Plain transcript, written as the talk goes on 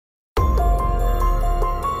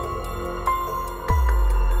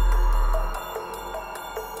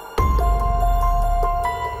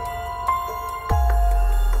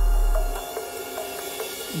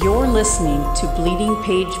listening to Bleeding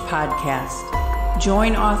Page Podcast.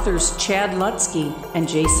 Join authors Chad Lutzke and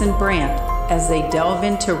Jason Brandt as they delve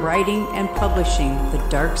into writing and publishing the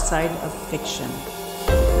dark side of fiction.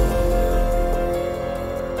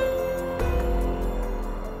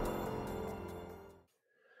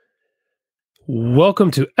 Welcome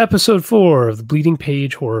to episode 4 of the Bleeding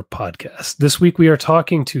Page Horror Podcast. This week we are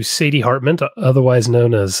talking to Sadie Hartmann, otherwise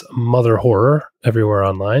known as Mother Horror, everywhere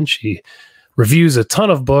online. She reviews a ton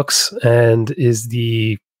of books and is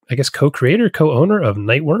the, co-creator, co-owner of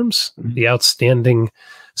Nightworms, the outstanding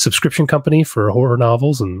subscription company for horror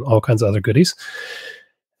novels and all kinds of other goodies.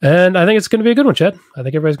 And I think it's going to be a good one, Chad. I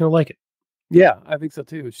think everybody's going to like it. Yeah, I think so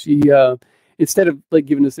too. She, instead of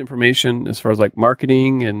giving us information as far as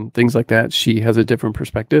marketing and things like that, she has a different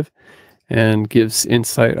perspective and gives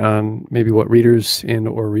insight on maybe what readers and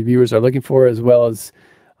or reviewers are looking for, as well as,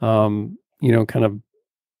 kind of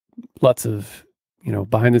lots of,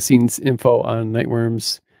 behind the scenes info on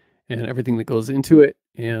Nightworms and everything that goes into it.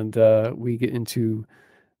 And we get into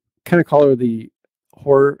kind of call her the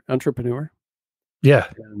horror entrepreneur. Yeah,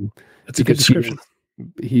 that's a good description.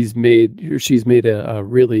 She's made a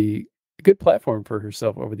really good platform for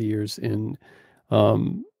herself over the years, and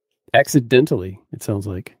accidentally, it sounds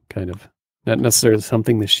like, kind of not necessarily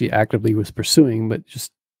something that she actively was pursuing, but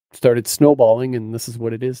just started snowballing, and this is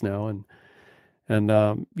what it is now.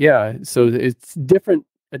 So it's a different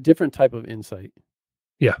type of insight.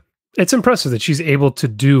 Yeah, it's impressive that she's able to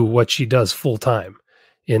do what she does full time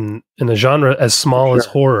in a genre as small as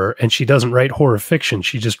horror, and she doesn't write horror fiction.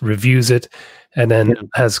 She just reviews it and then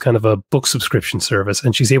has kind of a book subscription service,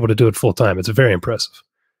 and she's able to do it full time. It's very impressive.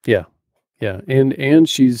 Yeah. Yeah. And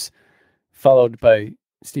she's followed by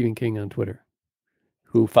Stephen King on Twitter,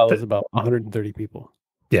 who follows about 130 people.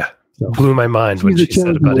 Yeah. So, blew my mind when she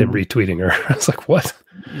said about him retweeting her. I was like, what?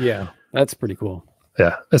 Yeah. That's pretty cool.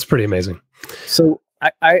 Yeah. That's pretty amazing. So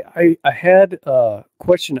I had a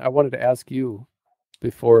question I wanted to ask you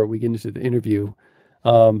before we get into the interview.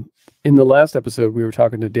 In the last episode, we were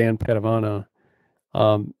talking to Dan Padavana.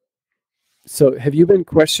 So have you been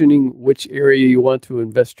questioning which area you want to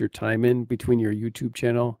invest your time in between your YouTube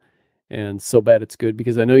channel and So Bad It's Good?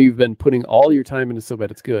 Because I know you've been putting all your time into So Bad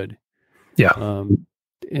It's Good. Yeah.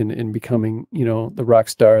 In becoming, the rock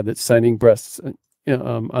star that's signing breasts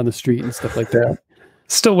on the street and stuff like that.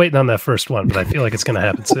 Still waiting on that first one, but I feel like it's going to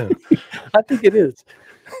happen soon. I think it is.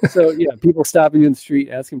 So yeah, people stopping you in the street,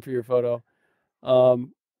 asking for your photo.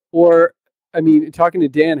 Or, talking to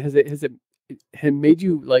Dan, has it made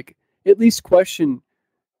you at least question,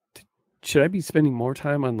 should I be spending more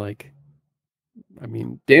time on Dan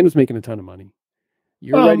was making a ton of money.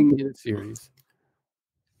 You're writing in a series.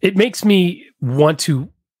 It makes me want to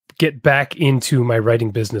get back into my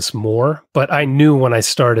writing business more, but I knew when I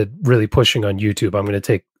started really pushing on YouTube, I'm going to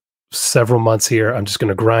take several months here. I'm just going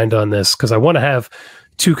to grind on this because I want to have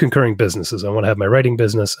 2 concurring businesses. I want to have my writing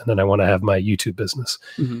business, and then I want to have my YouTube business.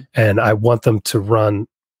 Mm-hmm. And I want them to run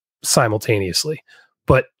simultaneously.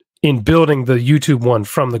 But in building the YouTube one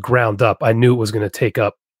from the ground up, I knew it was going to take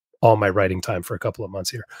up all my writing time for a couple of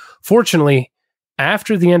months here. Fortunately,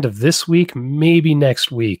 after the end of this week, maybe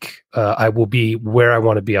next week, I will be where I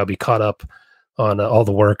want to be. I'll be caught up on all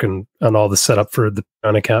the work and on all the setup for the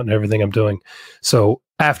account and everything I'm doing. So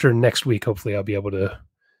after next week, hopefully I'll be able to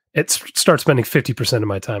start spending 50% of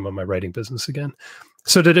my time on my writing business again.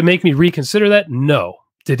 So did it make me reconsider that? No.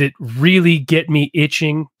 Did it really get me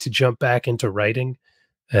itching to jump back into writing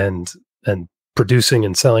and producing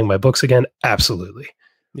and selling my books again? Absolutely.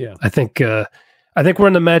 Yeah. I think we're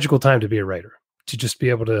in the magical time to be a writer, to just be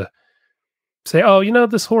able to say, oh,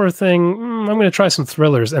 this horror thing, I'm going to try some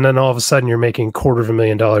thrillers. And then all of a sudden you're making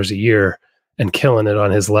 $250,000 a year and killing it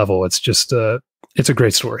on his level. It's just, it's a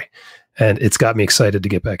great story. And it's got me excited to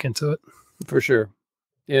get back into it. For sure.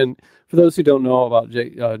 And for those who don't know about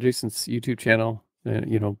Jason's YouTube channel,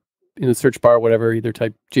 in the search bar, whatever, either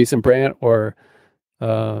type Jason Brandt or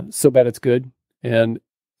So Bad It's Good. And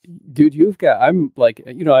dude,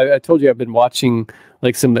 I told you I've been watching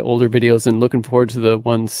some of the older videos and looking forward to the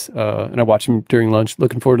ones, and I watch them during lunch,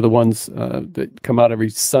 looking forward to the ones that come out every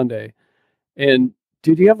Sunday. And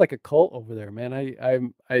dude, you have a cult over there, man.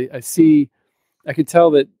 I see, I could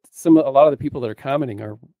tell that a lot of the people that are commenting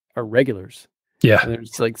are regulars. Yeah. And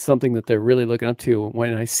there's something that they're really looking up to.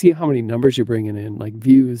 When I see how many numbers you're bringing in,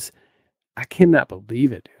 views, I cannot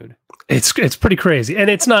believe it, dude. It's pretty crazy. And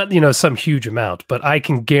it's not, some huge amount, but I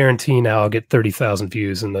can guarantee now I'll get 30,000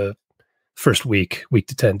 views in the first week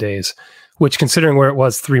to 10 days, which, considering where it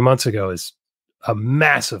was 3 months ago, is a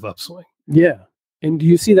massive upswing. Yeah. And do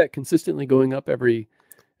you see that consistently going up every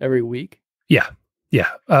week? Yeah. Yeah.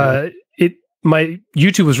 my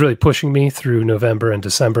YouTube was really pushing me through November and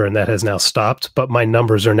December, and that has now stopped. But my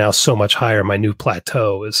numbers are now so much higher. My new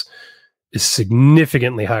plateau is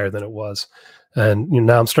significantly higher than it was. And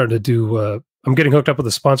now I'm starting to do. I'm getting hooked up with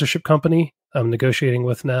a sponsorship company I'm negotiating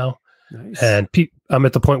with now, Nice. and I'm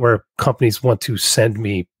at the point where companies want to send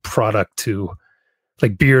me product to,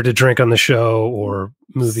 like beer to drink on the show or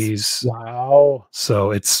movies. Wow.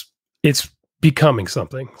 So it's becoming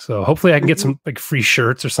something. So hopefully I can get some like free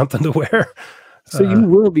shirts or something to wear. So you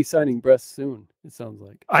will be signing breasts soon, it sounds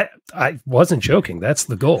like. I wasn't joking. That's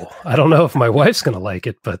the goal. I don't know if my wife's going to like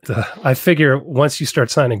it, but I figure once you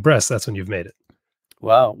start signing breasts, that's when you've made it.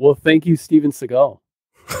 Wow. Well, thank you, Steven Seagal.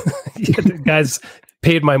 Yeah, the guy's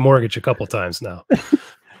paid my mortgage a couple times now.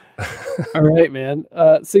 All right, man.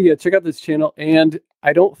 So yeah, check out this channel. And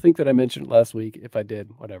I don't think that I mentioned it last week. If I did,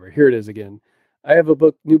 whatever. Here it is again. I have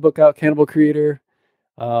a new book out, Cannibal Creator.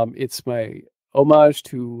 It's my homage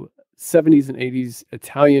to 70s and 80s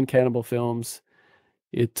Italian cannibal films.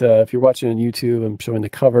 If you're watching on YouTube, I'm showing the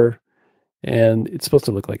cover, and it's supposed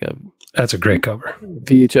to look like That's a great cover.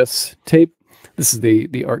 VHS tape. This is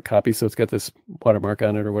the art copy, so it's got this watermark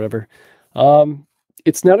on it or whatever.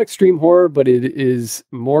 It's not extreme horror, but it is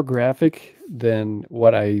more graphic than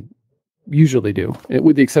what I usually do,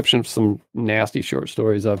 with the exception of some nasty short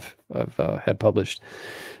stories I've had published.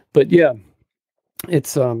 But yeah,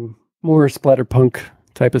 it's more splatterpunk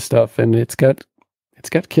type of stuff, and it's got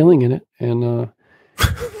killing in it, and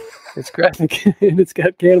it's graphic, and it's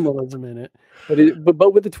got cannibalism in it,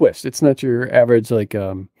 but with a twist. It's not your average like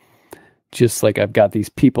just like I've got these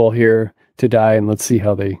people here to die and let's see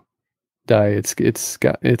how they die.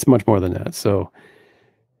 It's much more than that. So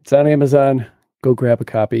it's on Amazon. Go grab a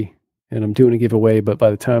copy. And I'm doing a giveaway, but by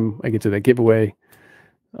the time I get to that giveaway,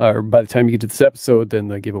 or by the time you get to this episode, then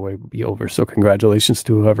the giveaway will be over. So congratulations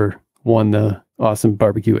to whoever won the awesome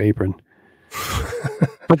barbecue apron.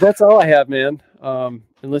 But that's all I have, man.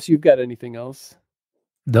 Unless you've got anything else.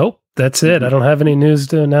 Nope, that's it. I don't have any news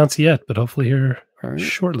to announce yet, but hopefully here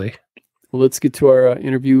shortly. Well, let's get to our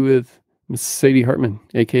interview with Miss Sadie Hartmann,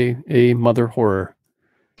 aka Mother Horror.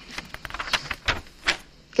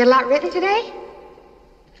 Get a lot written today?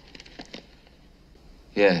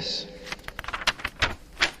 Yes.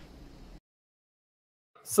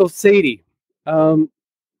 So Sadie, I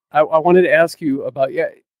wanted to ask you about,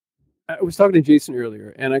 I was talking to Jason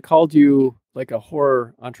earlier, and I called you like a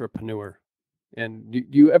horror entrepreneur. And do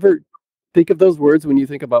you ever think of those words when you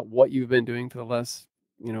think about what you've been doing for the last,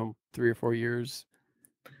 3 or 4 years?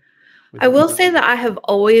 I will say that I have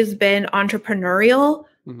always been entrepreneurial.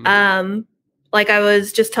 Mm-hmm. Like I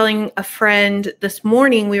was just telling a friend this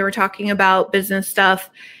morning, we were talking about business stuff,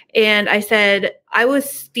 and I said I was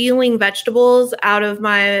stealing vegetables out of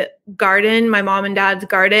my garden, my mom and dad's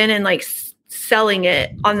garden, and like selling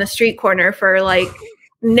it on the street corner for like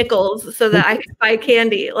nickels so that I could buy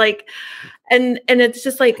candy. Like, and it's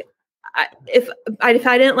just like, if I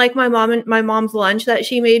didn't like my mom's lunch that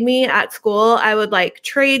she made me at school, I would like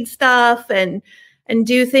trade stuff and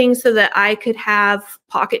do things so that I could have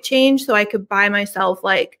pocket change, so I could buy myself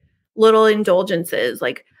like little indulgences,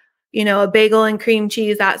 like, a bagel and cream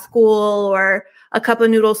cheese at school or a cup of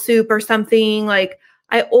noodle soup or something. Like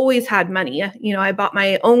I always had money. I bought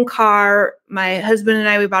my own car. My husband and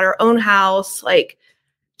I, we bought our own house, like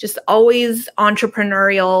just always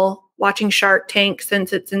entrepreneurial, watching Shark Tank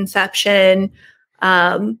since its inception,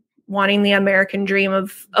 wanting the American dream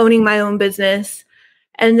of owning my own business.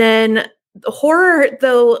 And then the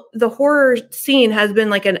horror scene has been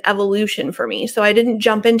like an evolution for me. So I didn't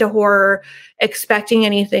jump into horror expecting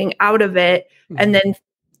anything out of it. Mm-hmm. And then,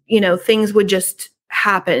 things would just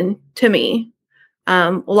happen to me.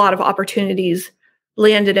 A lot of opportunities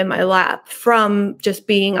landed in my lap from just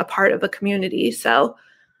being a part of a community. So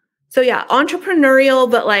yeah, entrepreneurial,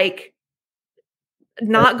 but like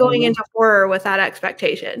not going into horror with that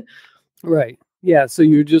expectation. Right. Yeah. So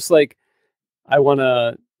you're just like, I want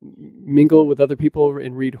to mingle with other people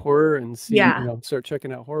and read horror and see, start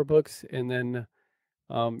checking out horror books. And then,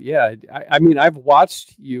 I mean, I've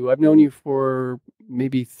watched you. I've known you for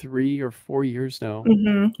maybe 3 or 4 years now.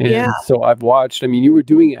 Mm-hmm. And so I've watched, you were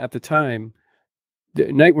doing it at the time.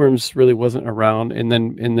 Nightworms really wasn't around. And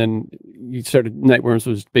then you started, Nightworms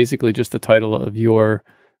was basically just the title of your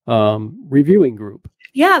reviewing group.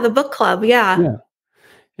 Yeah. The book club. Yeah.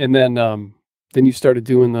 And then you started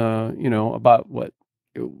doing the, about what,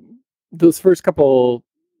 those first couple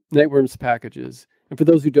Nightworms packages. And for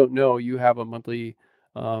those who don't know, you have a monthly,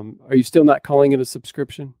 are you still not calling it a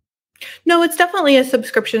subscription? No, it's definitely a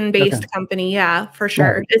subscription-based company. Yeah, for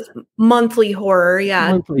sure. Right. It's monthly horror.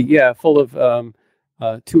 Yeah. Monthly, yeah. Full of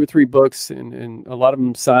 2 or 3 books and a lot of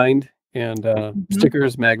them signed. and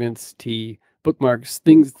stickers, magnets, tea, bookmarks,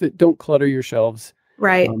 things that don't clutter your shelves,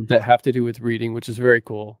 Right. that have to do with reading, which is very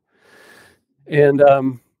cool. And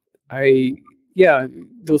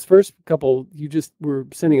those first couple, you just were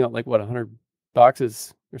sending out like what, 100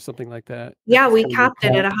 boxes or something like that. Yeah, we capped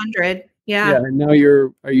it at 100. Yeah. And now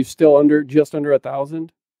are you still just under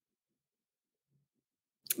 1,000?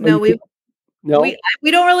 No, we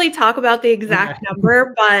don't really talk about the exact Okay.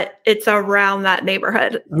 number, but it's around that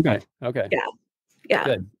neighborhood. Okay. Yeah.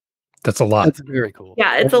 Good. That's a lot. That's very cool.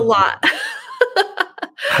 Yeah, it's a lot.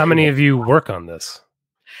 How many of you work on this?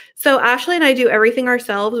 So Ashley and I do everything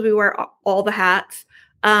ourselves. We wear all the hats.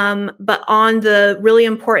 But on the really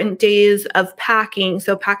important days of packing,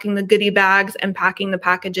 so packing the goodie bags and packing the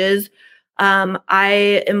packages,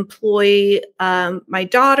 I employ my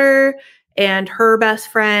daughter and her best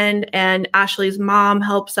friend, and Ashley's mom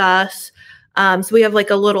helps us. So we have like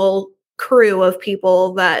a little crew of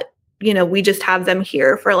people that, we just have them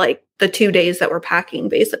here for like the 2 days that we're packing,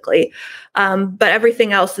 basically. But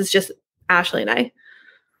everything else is just Ashley and I.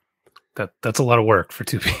 That's a lot of work for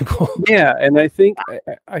two people. Yeah, and I think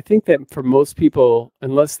that for most people,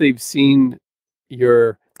 unless they've seen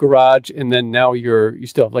your garage, and then now you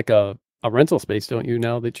still have like a rental space, don't you?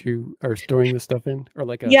 Now that you are storing this stuff in, or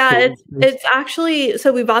like it's actually,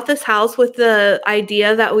 so we bought this house with the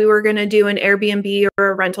idea that we were going to do an Airbnb or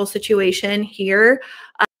a rental situation here.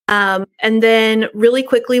 And then really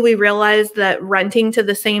quickly we realized that renting to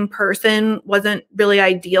the same person wasn't really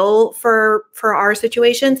ideal for our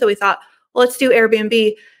situation. So we thought, well, let's do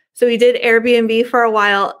Airbnb. So we did Airbnb for a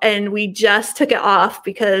while, and we just took it off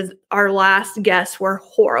because our last guests were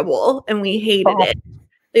horrible and we hated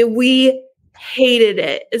it. We hated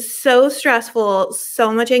it. It's so stressful,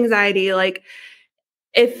 so much anxiety. Like,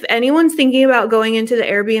 if anyone's thinking about going into the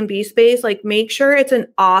Airbnb space, like, make sure it's an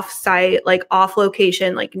off-site, like off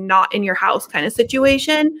location, like not in your house kind of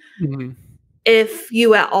situation. Mm-hmm. If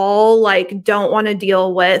you at all like don't want to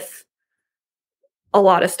deal with a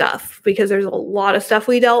lot of stuff, because there's a lot of stuff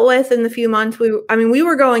we dealt with in the few months. We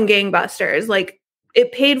were going gangbusters. Like,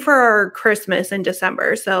 it paid for our Christmas in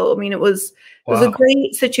December. So, it was a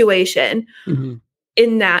great situation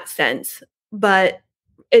in that sense, but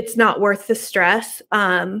it's not worth the stress.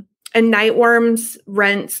 And Nightworms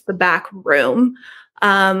rents the back room.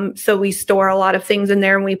 So we store a lot of things in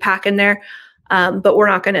there and we pack in there. But we're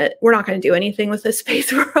not gonna do anything with this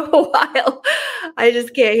space for a while. I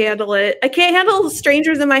just can't handle it. I can't handle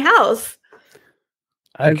strangers in my house.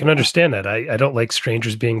 I can understand that. I don't like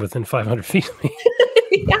strangers being within 500 feet of me.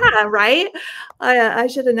 Yeah, right. I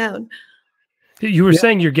should have known. You were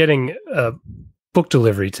saying you're getting a book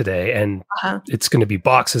delivery today, and it's going to be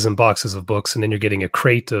boxes and boxes of books, and then you're getting a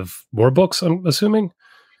crate of more books, I'm assuming?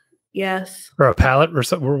 Yes. Or a pallet or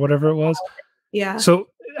something, or whatever it was? Yeah. So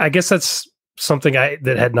I guess that's something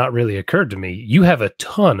that had not really occurred to me. You have a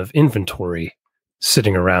ton of inventory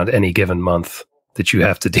sitting around any given month that you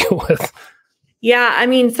have to deal with. Yeah.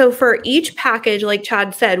 So for each package, like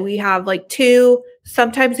Chad said, we have like 2,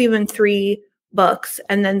 sometimes even 3 books.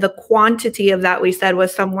 And then the quantity of that we said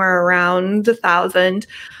was somewhere around 1,000.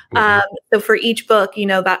 So for each book,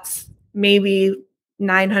 that's maybe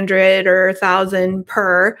 900 or 1,000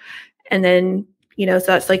 per. And then, so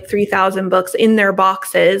that's like 3,000 books in their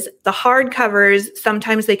boxes. The hardcovers,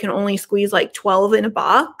 sometimes they can only squeeze like 12 in a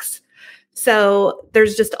box. So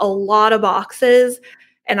there's just a lot of boxes.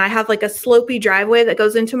 And I have like a slopey driveway that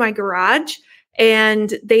goes into my garage.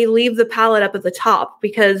 And they leave the pallet up at the top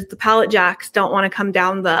because the pallet jacks don't want to come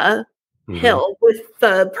down the hill with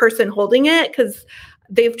the person holding it, because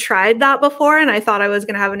they've tried that before. And I thought I was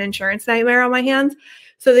going to have an insurance nightmare on my hands.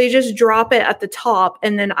 So they just drop it at the top.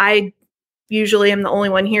 And then I usually am the only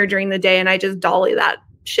one here during the day, and I just dolly that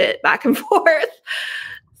shit back and forth.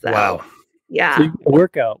 So, wow. Yeah. So you can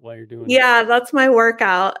work out while you're doing it. Yeah, that's my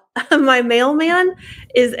workout. My mailman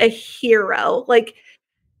is a hero. Like,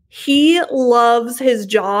 he loves his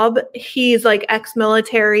job. He's like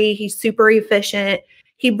ex-military. He's super efficient.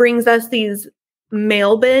 He brings us these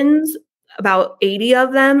mail bins, about 80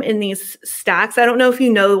 of them in these stacks. I don't know if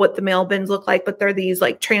you know what the mail bins look like, but they're these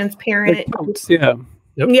like transparent. Like pumps, yeah.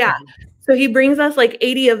 Yep. Yeah. So he brings us like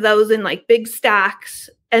 80 of those in like big stacks.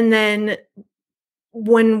 And then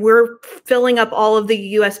when we're filling up all of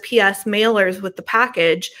the USPS mailers with the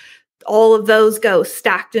package, all of those go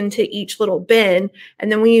stacked into each little bin.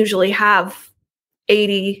 And then we usually have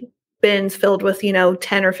 80 bins filled with,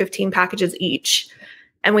 10 or 15 packages each.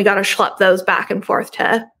 And we got to schlep those back and forth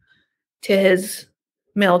to his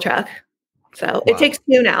mail truck. So It takes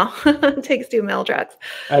 2 now. It takes 2 mail trucks.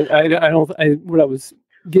 What I was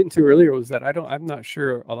getting to earlier was that I'm not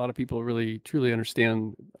sure a lot of people really truly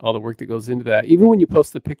understand all the work that goes into that. Even when you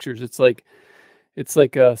post the pictures, it's like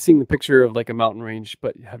seeing the picture of like a mountain range,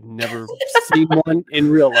 but you have never seen one in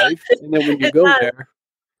real life. And then when you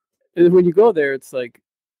go there, it's like,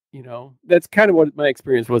 that's kind of what my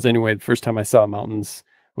experience was anyway. The first time I saw mountains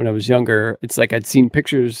when I was younger, it's like I'd seen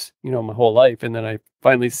pictures, my whole life. And then I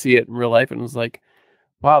finally see it in real life and it was like,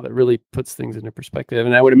 wow, that really puts things into perspective.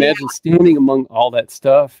 And I would imagine standing among all that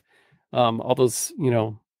stuff, all those,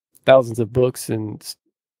 thousands of books and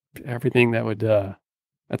everything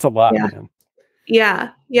that's a lot, man.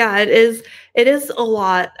 Yeah. It is a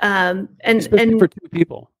lot. And for two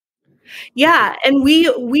people. Yeah. And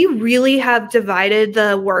we really have divided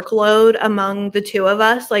the workload among the two of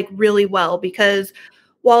us like really well, because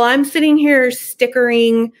while I'm sitting here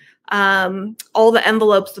stickering all the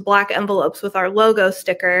envelopes, the black envelopes with our logo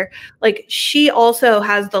sticker, like she also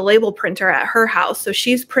has the label printer at her house. So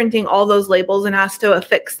she's printing all those labels and has to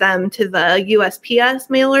affix them to the USPS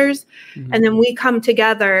mailers. Mm-hmm. And then we come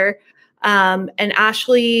together and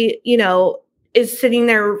Ashley, is sitting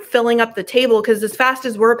there filling up the table, because as fast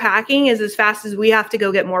as we're packing is as fast as we have to go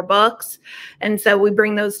get more books. And so we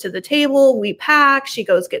bring those to the table, we pack, she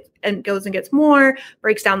goes and gets more,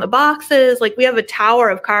 breaks down the boxes. Like we have a tower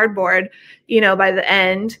of cardboard, by the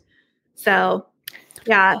end. So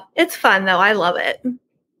yeah, it's fun though. I love it.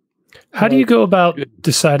 How do you go about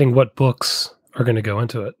deciding what books are going to go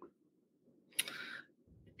into it?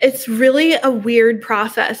 It's really a weird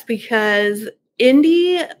process, because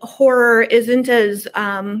indie horror isn't as,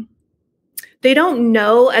 they don't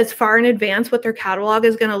know as far in advance what their catalog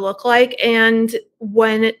is going to look like and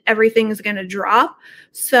when everything is going to drop.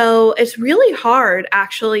 So it's really hard,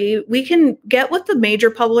 actually. We can get what the major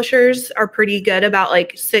publishers are pretty good about,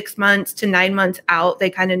 like 6 months to 9 months out. They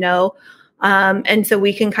kind of know. And so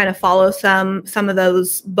we can kind of follow some of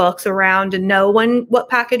those books around and know what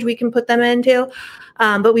package we can put them into.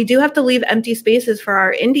 But we do have to leave empty spaces for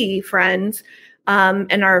our indie friends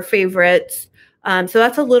and our favorites. So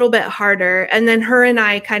that's a little bit harder. And then her and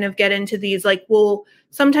I kind of get into these, like, we'll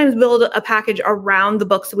sometimes build a package around the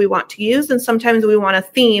books that we want to use. And sometimes we want a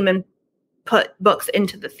theme and put books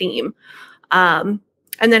into the theme. And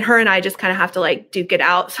then her and I just kind of have to like duke it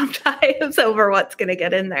out sometimes over what's going to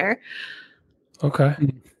get in there. Okay.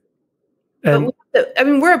 And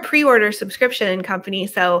we're a pre-order subscription company.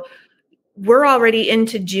 So we're already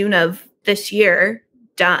into June of this year,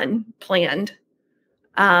 planned.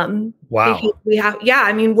 Wow. We have,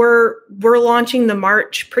 we're launching the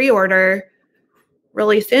March pre-order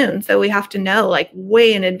really soon. So we have to know like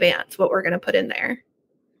way in advance what we're going to put in there.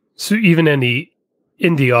 So even any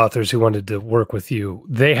indie authors who wanted to work with you,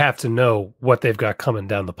 they have to know what they've got coming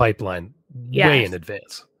down the pipeline way in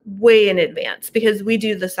advance. Way in advance, because we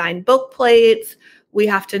do the signed book plates. We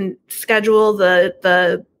have to schedule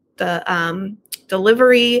the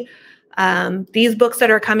delivery. These books that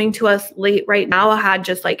are coming to us late right now had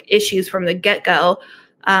just like issues from the get-go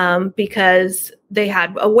because they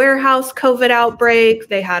had a warehouse COVID outbreak.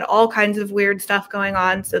 They had all kinds of weird stuff going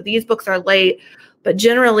on. So these books are late, but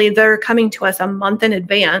generally they're coming to us a month in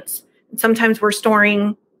advance. And sometimes we're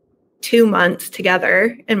storing 2 months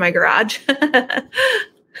together in my garage.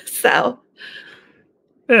 So.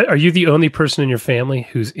 Are you the only person in your family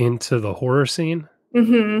who's into the horror scene?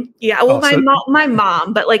 Mm-hmm. Yeah. Well, my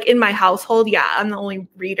mom, but like in my household, I'm the only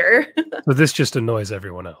reader. So this just annoys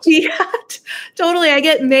everyone else. Yeah, totally. I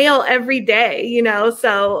get mail every day,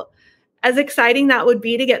 so as exciting that would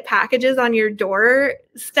be to get packages on your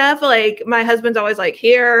doorstep, like my husband's always like,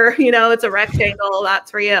 here, it's a rectangle.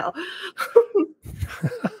 That's for you.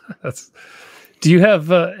 Do you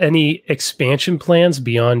have any expansion plans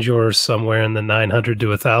beyond your somewhere in the 900 to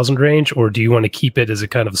 1,000 range, or do you want to keep it as a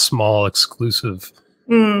kind of small, exclusive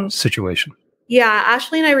situation? Yeah,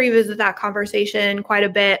 Ashley and I revisit that conversation quite a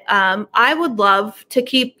bit. I would love to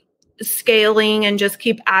keep scaling and just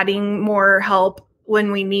keep adding more help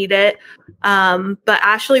when we need it. But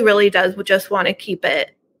Ashley really does just want to keep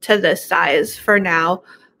it to this size for now.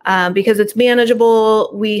 Because it's manageable.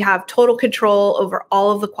 We have total control over all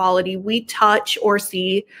of the quality. We touch or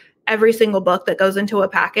see every single book that goes into a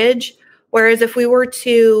package. Whereas if we were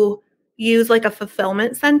to use like a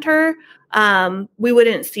fulfillment center, we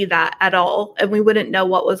wouldn't see that at all. And we wouldn't know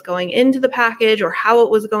what was going into the package or how it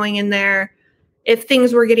was going in there. If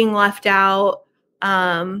things were getting left out,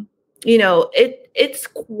 it's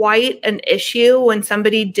quite an issue when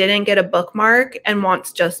somebody didn't get a bookmark and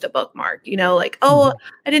wants just a bookmark, like, I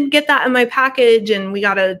didn't get that in my package and we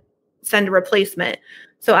got to send a replacement.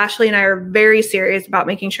 So Ashley and I are very serious about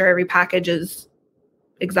making sure every package is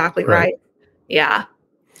exactly right. Yeah.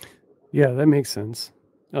 Yeah, that makes sense.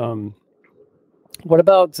 What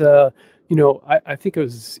about, I think it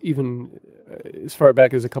was even as far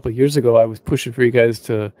back as a couple of years ago, I was pushing for you guys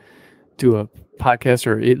to do a podcast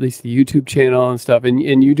or at least the YouTube channel and stuff.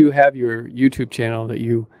 And you do have your YouTube channel that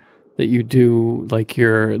you do like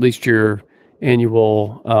at least your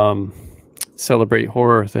annual Celebrate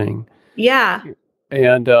Horror thing. Yeah.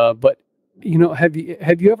 And but have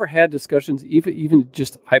you ever had discussions, even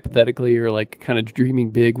just hypothetically or like kind of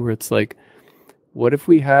dreaming big, where it's like, what if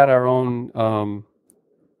we had our own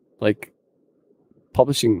like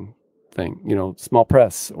publishing thing, small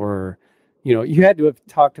press, or you had to have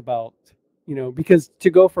talked about, because to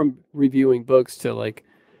go from reviewing books to like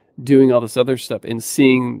doing all this other stuff and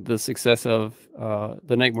seeing the success of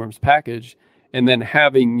the Nightworms package, and then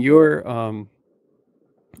having your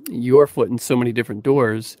foot in so many different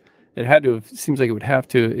doors, seems like it would have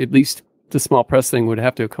to, at least the small press thing would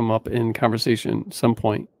have to come up in conversation at some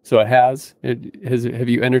point. So have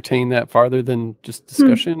you entertained that farther than just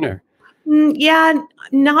discussion or? Yeah,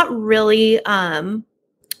 not really.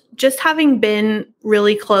 Just having been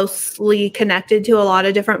really closely connected to a lot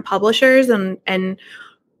of different publishers and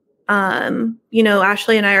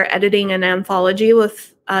Ashley and I are editing an anthology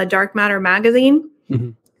with Dark Matter magazine.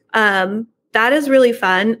 Mm-hmm. That is really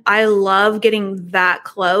fun. I love getting that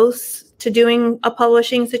close to doing a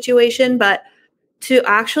publishing situation, but to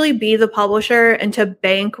actually be the publisher and to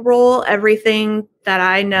bankroll everything that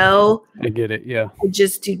I know, I get it. Yeah. I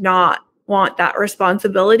just do not want that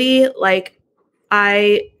responsibility. Like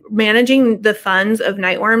managing the funds of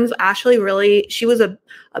Nightworms, Ashley she was a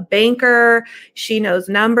banker. She knows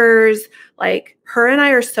numbers. Like her and I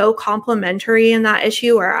are so complementary in that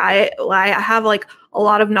issue where I have like a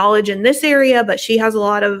lot of knowledge in this area, but she has a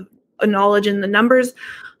lot of knowledge in the numbers.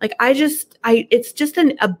 Like it's just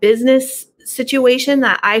a business situation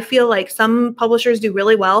that I feel like some publishers do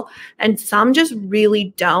really well and some just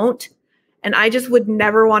really don't. And I just would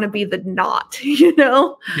never want to be the not,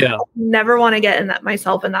 Yeah. Never want to get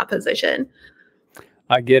myself in that position.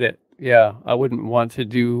 I get it. Yeah. I wouldn't want to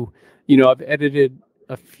do, I've edited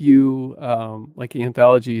a few like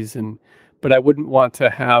anthologies but I wouldn't want to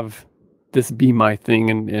have this be my thing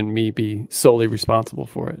and me be solely responsible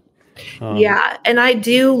for it. Yeah. And I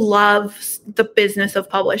do love the business of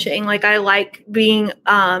publishing. Like I like being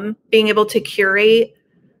able to curate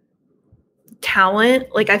talent.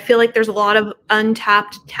 Like I feel like there's a lot of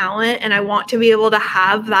untapped talent and I want to be able to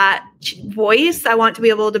have that voice. I want to be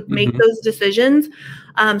able to make those decisions.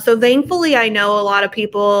 So thankfully I know a lot of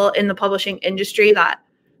people in the publishing industry that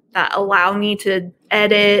allow me to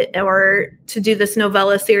edit or to do this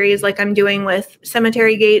novella series like I'm doing with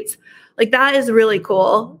Cemetery Gates. Like that is really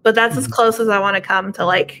cool, but that's as close as I want to come to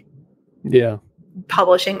like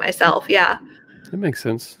publishing myself. Yeah. That makes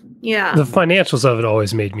sense. Yeah. The financials of it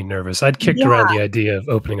always made me nervous. I'd kicked around the idea of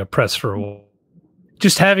opening a press for a while.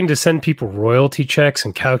 Just having to send people royalty checks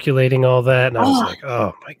and calculating all that. And I was like,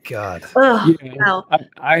 oh my God. No.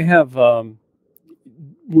 I have,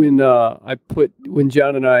 when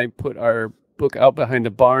John and I put our book out behind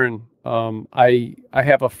the barn, I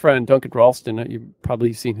have a friend, Duncan Ralston. You've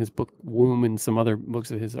probably seen his book Womb and some other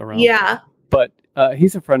books of his around. Yeah. But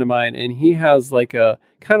he's a friend of mine, and he has like a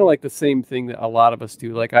kind of like the same thing that a lot of us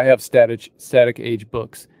do. Like I have static age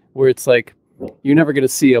books where it's like you're never going to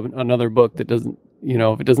see another book that doesn't,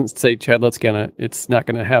 if it doesn't say Chad Lutzke on it, it's not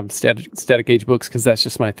going to have static age books because that's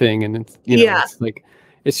just my thing. And it's, it's like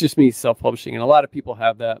it's just me self-publishing, and a lot of people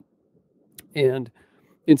have that. And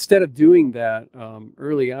instead of doing that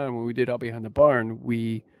early on when we did Out Behind the Barn,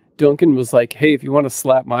 Duncan was like, hey, if you want to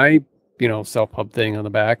slap my self-pub thing on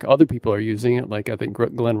the back, other people are using it. Like I think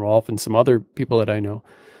Glenn Rolfe and some other people that I know.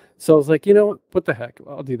 So I was like, what the heck,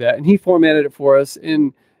 I'll do that. And he formatted it for us.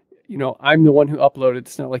 And, I'm the one who uploaded.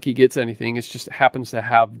 It's not like he gets anything. It just happens to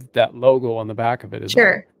have that logo on the back of it.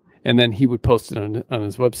 Sure. And then he would post it on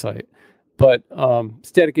his website. But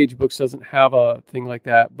Static Age Books doesn't have a thing like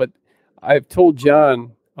that. But I've told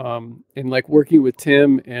John, and like working with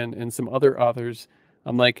Tim and some other authors,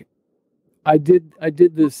 I'm like, I did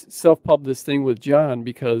this self-pub this thing with John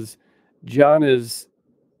because John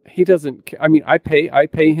he doesn't, I mean, I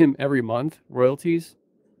pay him every month royalties.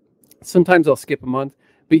 Sometimes I'll skip a month,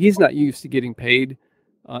 but he's not used to getting paid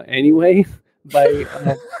anyway by,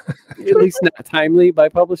 at least not timely by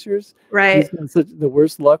publishers. Right. He's got the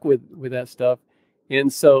worst luck with that stuff.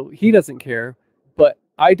 And so he doesn't care, but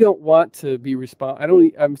I don't want to be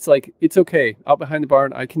it's like, it's okay. Out Behind the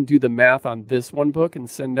Barn, I can do the math on this one book and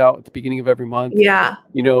send out at the beginning of every month,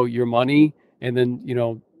 your money, and then,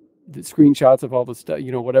 the screenshots of all the stuff,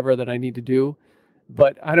 whatever that I need to do.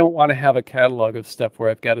 But I don't want to have a catalog of stuff where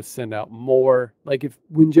I've got to send out more. Like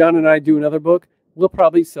when John and I do another book, we'll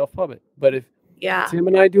probably self-pub it. But if Yeah. Tim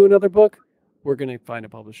and I do another book, we're going to find a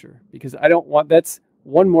publisher, because I don't want, that's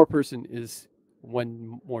one more person is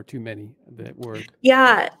one more too many that word.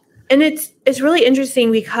 Yeah. And it's really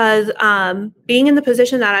interesting because being in the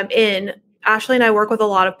position that I'm in, Ashley and I work with a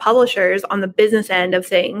lot of publishers on the business end of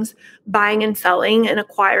things, buying and selling and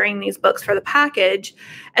acquiring these books for the package.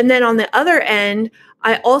 And then on the other end,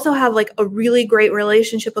 I also have like a really great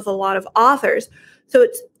relationship with a lot of authors. So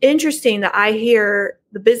it's interesting that I hear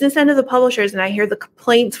the business end of the publishers and I hear the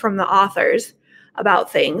complaints from the authors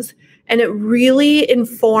about things. And it really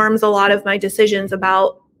informs a lot of my decisions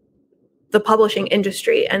about the publishing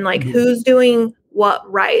industry and like who's doing what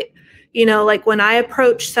right. You know, like when I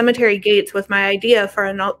approached Cemetery Gates with my idea for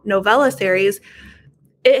a novella series,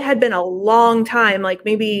 it had been a long time, like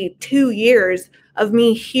maybe 2 years of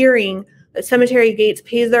me hearing that Cemetery Gates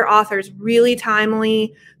pays their authors really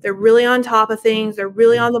timely. They're really on top of things. They're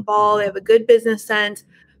really on the ball. They have a good business sense.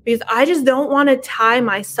 Because I just don't want to tie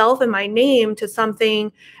myself and my name to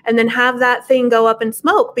something and then have that thing go up in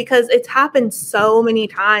smoke, because it's happened so many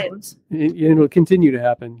times. It'll continue to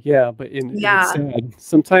happen. Yeah. But it's sad.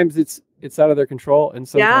 Sometimes it's out of their control, and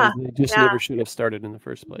sometimes they just never should have started in the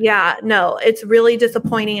first place. Yeah. No, it's really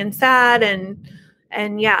disappointing and sad.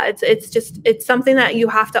 And yeah, it's something that you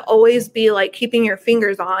have to always be like keeping your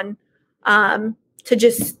fingers on, to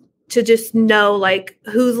just know like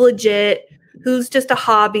who's legit, who's just a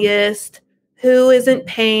hobbyist, who isn't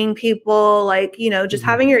paying people, like, you know, just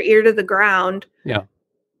having your ear to the ground. Yeah.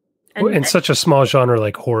 In such a small genre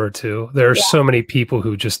like horror too, there are so many people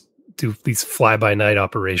who just do these fly-by-night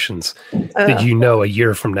operations that you know a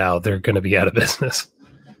year from now they're going to be out of business.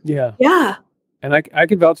 Yeah. Yeah. And I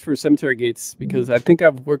can vouch for Cemetery Gates because I think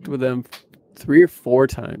I've worked with them 3 or 4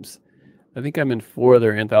 times. I think I'm in 4 of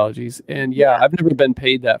their anthologies. And I've never been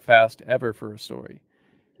paid that fast ever for a story.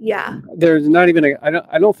 Yeah. There's not even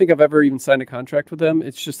I don't think I've ever even signed a contract with them.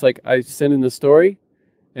 It's just like I send in the story,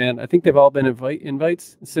 and I think they've all been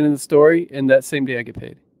invites, send in the story, and that same day I get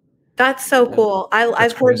paid. That's so cool.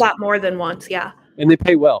 I've heard that more than once. Yeah. And they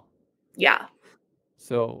pay well. Yeah.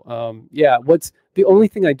 So, what's the only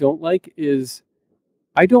thing I don't like is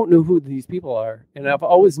I don't know who these people are. And I've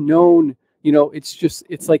always known, you know,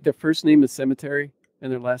 it's like their first name is Cemetery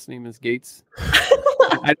and their last name is Gates.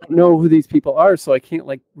 I don't know who these people are, so I can't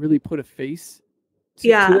like really put a face to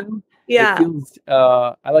them. Yeah. It feels,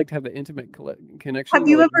 I like to have the intimate connection. Have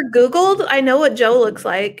you ever Googled? I know what Joe looks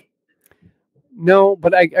like. No,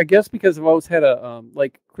 but I guess because I've always had a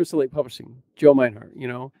like Crystal Lake Publishing, Joe Meinhardt, you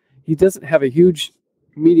know, he doesn't have a huge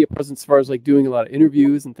media presence as far as like doing a lot of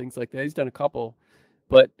interviews and things like that. He's done a couple,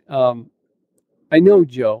 but I know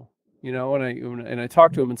Joe, you know, and I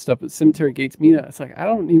talk to him and stuff at Cemetery Gates Meetup. It's like I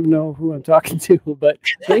don't even know who I'm talking to, but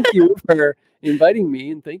thank you for inviting me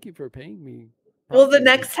and thank you for paying me. Well, the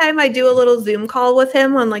next time I do a little Zoom call with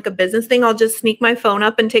him on like a business thing, I'll just sneak my phone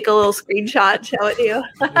up and take a little screenshot, show it to you.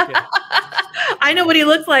 Okay. I know what he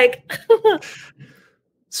looks like.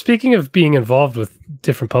 Speaking of being involved with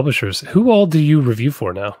different publishers, who all do you review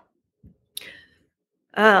for now?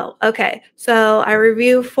 Oh, okay. So I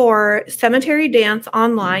review for Cemetery Dance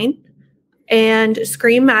Online and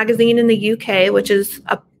Scream Magazine in the UK, which is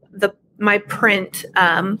my print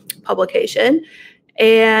publication.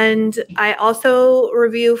 And I also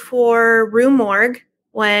review for Rue Morgue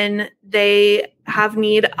when they have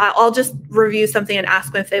need. I'll just review something and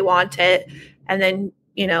ask them if they want it. And then,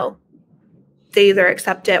 you know, they either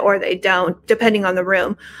accept it or they don't, depending on the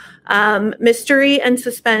room. Mystery and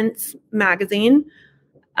Suspense Magazine.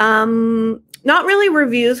 Not really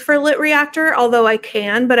reviews for Lit Reactor, although I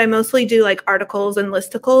can, but I mostly do like articles and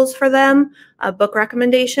listicles for them, book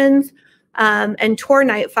recommendations, and Tor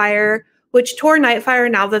Nightfire, which Tor Nightfire,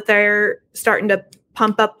 now that they're starting to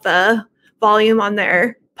pump up the volume on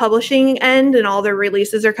their publishing end and all their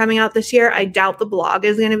releases are coming out this year, I doubt the blog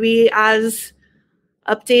is going to be as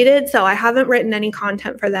updated. So I haven't written any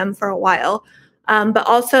content for them for a while. But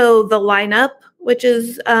also the Lineup, which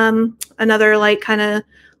is another like kind of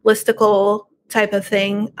listicle type of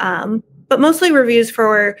thing. But mostly reviews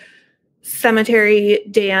for Cemetery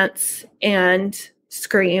Dance and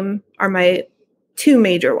Scream are my 2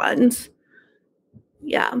 major ones.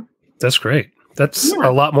 Yeah. That's great. That's a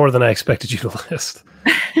lot more than I expected you to list.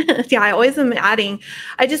 Yeah, I always am adding.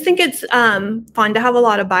 I just think it's fun to have a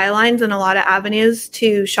lot of bylines and a lot of avenues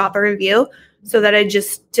to shop a review so that I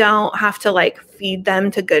just don't have to like feed them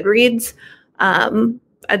to Goodreads.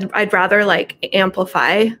 I'd rather like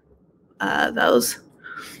amplify those.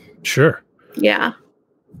 Sure. Yeah.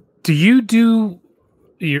 Do you do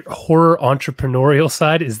your horror entrepreneurial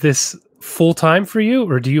side? Is this full time for you,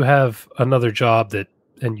 or do you have another job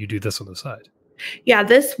and you do this on the side? Yeah,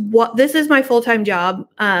 this is my full-time job.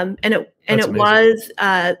 And it Amazing. was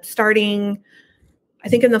starting, I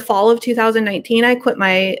think, in the fall of 2019. I quit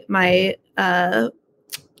my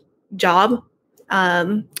job.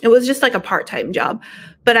 It was just like a part-time job,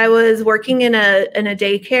 but I was working in a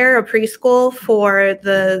daycare, a preschool for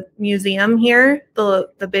the museum here,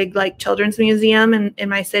 the big like children's museum in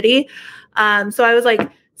my city. So I was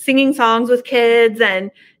like singing songs with kids,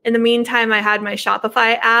 and in the meantime, I had my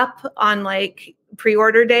Shopify app on like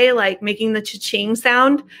pre-order day, like making the cha-ching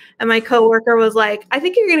sound. And my coworker was like, "I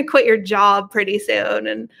think you're going to quit your job pretty soon."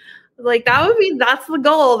 And like, that's the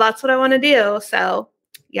goal. That's what I want to do. So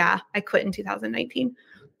yeah, I quit in 2019.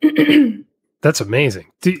 That's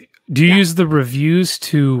amazing. Do you use the reviews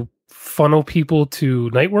to funnel people to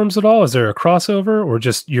Nightworms at all? Is there a crossover, or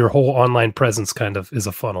just your whole online presence kind of is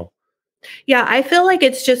a funnel? Yeah, I feel like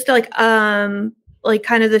it's just like kind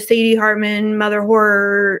of the Sadie Hartmann Mother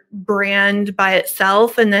Horror brand by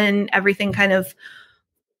itself, and then everything kind of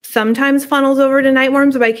sometimes funnels over to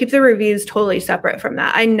Nightworms, but I keep the reviews totally separate from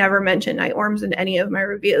that. I never mention Nightworms in any of my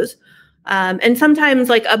reviews. And sometimes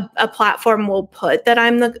like a platform will put that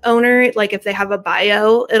I'm the owner. Like if they have a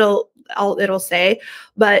bio, it'll say,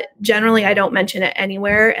 but generally I don't mention it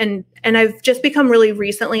anywhere. And I've just become really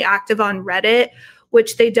recently active on Reddit,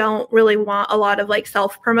 which they don't really want a lot of like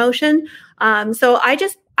self-promotion. So I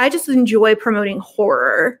just enjoy promoting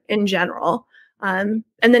horror in general. And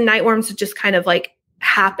then Nightworms just kind of like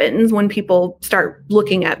happens when people start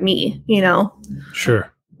looking at me, you know?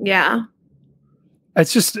 Sure. Yeah.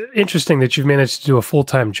 It's just interesting that you've managed to do a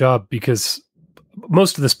full-time job, because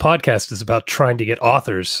most of this podcast is about trying to get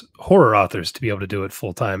horror authors, to be able to do it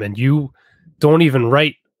full-time. And you don't even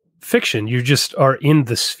write fiction. You just are in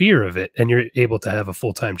the sphere of it, and you're able to have a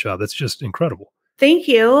full-time job. That's just incredible. Thank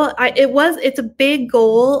you. It's a big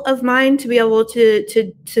goal of mine to be able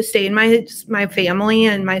to sustain my family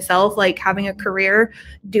and myself, like having a career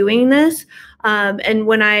doing this. And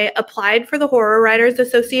when I applied for the Horror Writers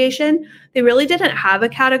Association, they really didn't have a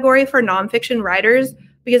category for nonfiction writers,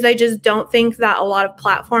 because I just don't think that a lot of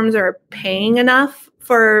platforms are paying enough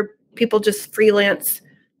for people just freelance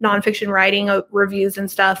nonfiction writing reviews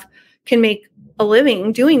and stuff can make a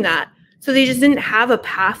living doing that. So they just didn't have a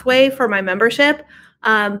pathway for my membership.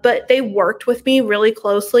 But they worked with me really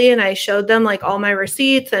closely, and I showed them like all my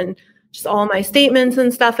receipts and just all my statements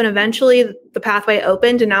and stuff. And eventually the pathway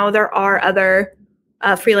opened, and now there are other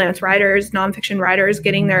freelance writers, nonfiction writers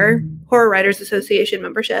getting their Horror Writers Association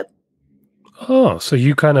membership. Oh, so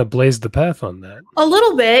you kind of blazed the path on that. A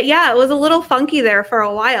little bit. Yeah, it was a little funky there for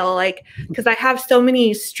a while, like, because I have so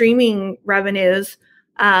many streaming revenues.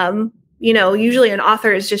 Usually an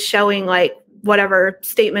author is just showing like whatever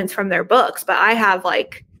statements from their books, but I have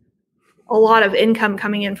like a lot of income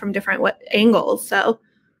coming in from different angles. So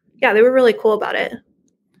yeah, they were really cool about it.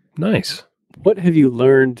 Nice. What have you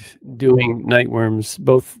learned doing Nightworms,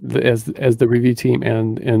 both as the review team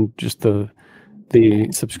and just the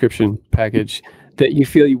subscription package, that you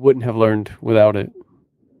feel you wouldn't have learned without it?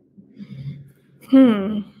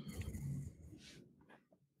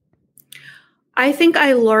 I think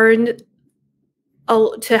I learned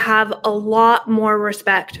to have a lot more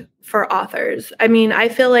respect for authors. I mean, I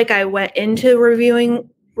feel like I went into reviewing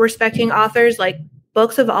respecting authors. Like,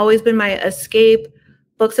 books have always been my escape.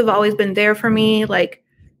 Books have always been there for me. Like,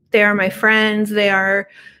 they are my friends. They are,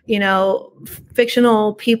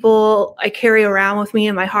 fictional people I carry around with me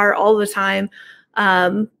in my heart all the time.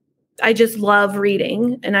 I just love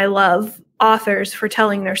reading, and I love authors for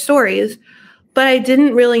telling their stories. But I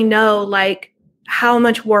didn't really know like how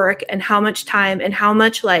much work and how much time and how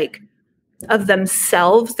much like of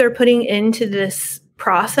themselves they're putting into this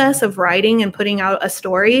process of writing and putting out a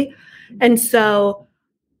story. And so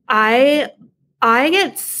I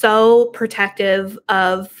get so protective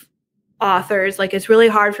of authors. Like, it's really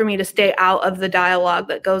hard for me to stay out of the dialogue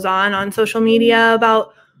that goes on social media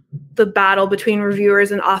about the battle between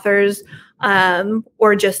reviewers and authors,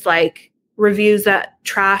 or just like reviews that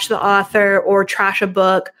trash the author or trash a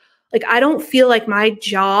book. Like, I don't feel like my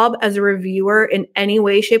job as a reviewer in any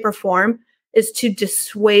way, shape, or form is to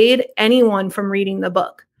dissuade anyone from reading the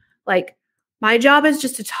book. Like, my job is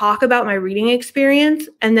just to talk about my reading experience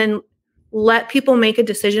and then let people make a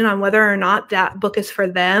decision on whether or not that book is for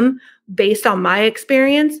them based on my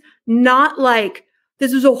experience. Not like,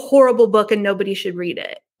 this is a horrible book and nobody should read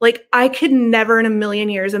it. Like, I could never in a million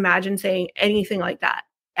years imagine saying anything like that,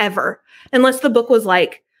 ever. Unless the book was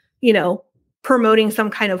like, promoting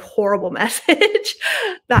some kind of horrible message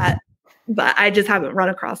but I just haven't run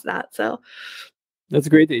across that. So that's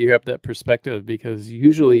great that you have that perspective, because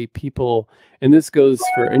usually people, and this goes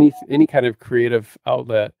for any kind of creative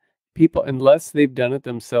outlet, people, unless they've done it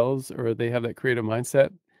themselves or they have that creative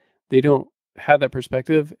mindset, they don't have that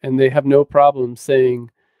perspective, and they have no problem saying,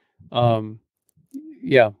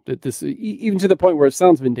 that this, even to the point where it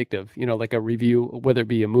sounds vindictive, like a review, whether it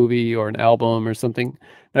be a movie or an album or something.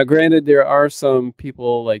 Now, granted, there are some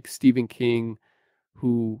people like Stephen King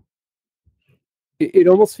who it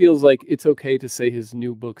almost feels like it's okay to say his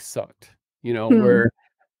new book sucked, where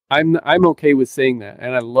I'm okay with saying that.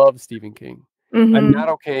 And I love Stephen King. I'm not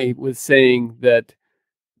okay with saying that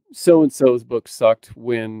so-and-so's book sucked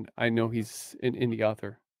when I know he's an indie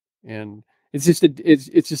author. And it's just,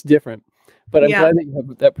 it's just different. But I'm glad that you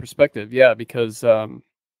have that perspective. Yeah, because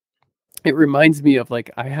it reminds me of,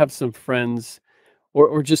 like, I have some friends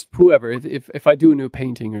or just whoever, if I do a new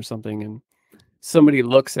painting or something and somebody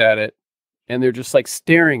looks at it and they're just like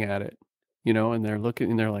staring at it, and they're looking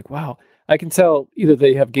and they're like, wow, I can tell either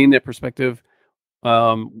they have gained that perspective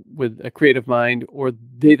with a creative mind, or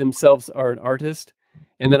they themselves are an artist.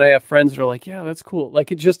 And then I have friends that are like, yeah, that's cool.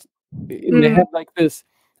 Like, it just, and they have like this,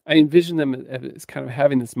 I envision them as kind of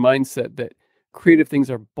having this mindset that creative things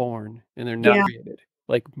are born and they're not created.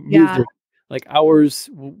 Like music, like ours,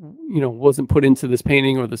 wasn't put into this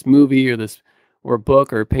painting or this movie or a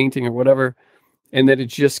book or a painting or whatever. And that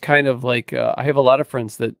it's just kind of like, I have a lot of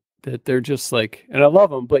friends that they're just like, and I love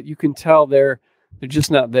them, but you can tell they're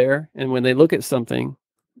just not there. And when they look at something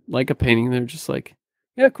like a painting, they're just like,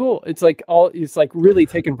 yeah, cool. It's like it's like really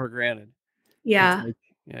taken for granted. Yeah. Like,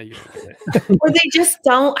 yeah, you don't get it. Or they just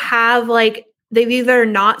don't have, like, they've either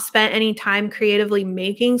not spent any time creatively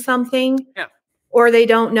making something, or they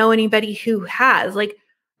don't know anybody who has. Like,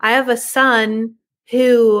 I have a son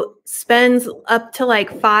who spends up to like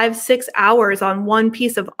 5-6 hours on one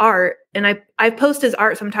piece of art. And I post his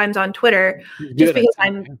art sometimes on Twitter just because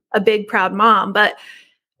I'm a big, proud mom. But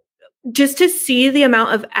just to see the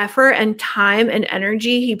amount of effort and time and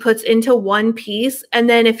energy he puts into one piece. And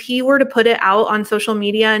then if he were to put it out on social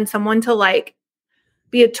media and someone to like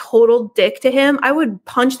be a total dick to him, I would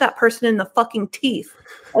punch that person in the fucking teeth.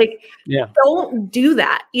 Like, don't do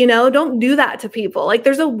that, don't do that to people. Like,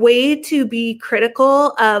 there's a way to be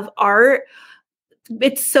critical of art.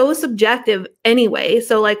 It's so subjective anyway.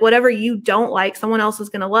 So like, whatever you don't like, someone else is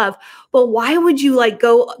going to love. But why would you like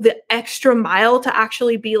go the extra mile to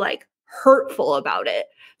actually be like hurtful about it?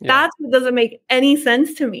 That's what doesn't make any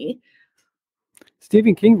sense to me.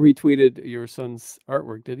 Stephen King retweeted your son's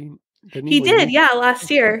artwork, did he? He did, last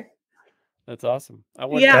year. That's awesome.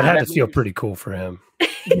 That had to feel pretty cool for him.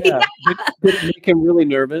 Yeah. Did it make him really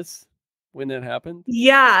nervous when that happened?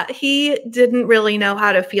 Yeah, he didn't really know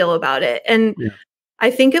how to feel about it. And I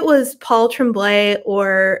think it was Paul Tremblay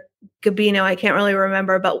or Gabino, I can't really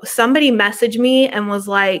remember, but somebody messaged me and was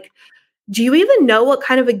like, do you even know what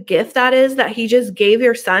kind of a gift that is that he just gave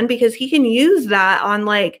your son? Because he can use that on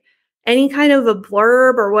like any kind of a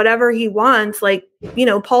blurb or whatever he wants. Like,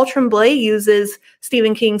 Paul Tremblay uses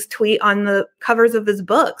Stephen King's tweet on the covers of his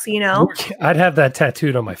books, I'd have that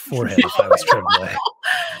tattooed on my forehead if I was Tremblay.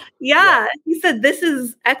 He said, this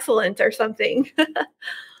is excellent or something.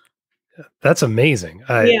 That's amazing.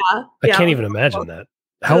 I can't even imagine that.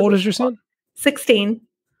 How old is your son? 16.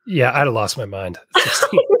 Yeah, I'd have lost my mind.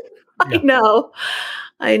 16.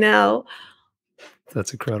 I know.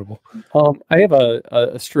 That's incredible. I have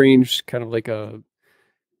a strange kind of like a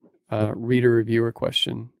reader reviewer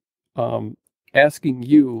question, asking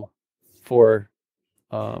you for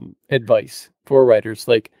advice for writers.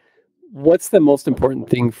 Like, what's the most important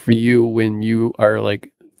thing for you when you are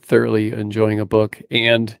like thoroughly enjoying a book?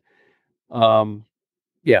 And we'll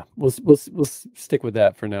stick with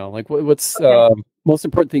that for now. Like, what's most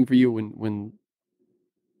important thing for you when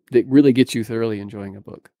that really gets you thoroughly enjoying a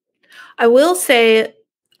book? I will say,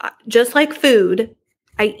 just like food,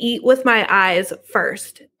 I eat with my eyes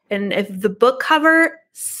first. And if the book cover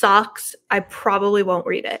sucks, I probably won't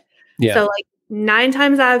read it. Yeah. So like 9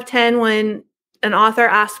 times out of 10, when an author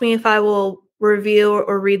asks me if I will review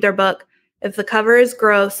or read their book, if the cover is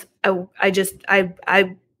gross, I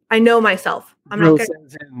know myself. I'm not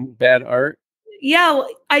gonna bad art. Yeah,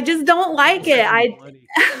 I just don't like it.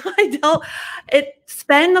 I don't.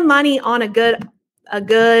 Spend the money on a good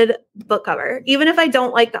book cover, even if I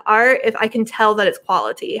don't like the art. If I can tell that it's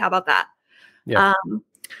quality, how about that? Yeah.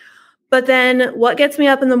 But then, what gets me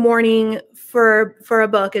up in the morning for a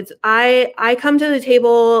book is I come to the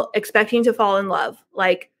table expecting to fall in love.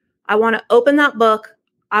 Like, I want to open that book.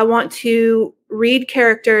 I want to read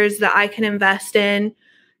characters that I can invest in,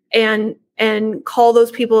 and call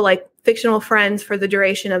those people like fictional friends for the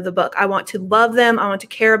duration of the book. I want to love them. I want to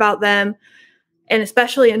care about them. And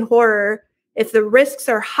especially in horror, if the risks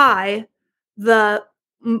are high, the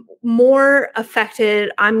more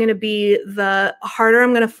affected I'm going to be, the harder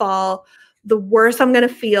I'm going to fall, the worse I'm going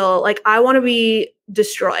to feel. Like, I want to be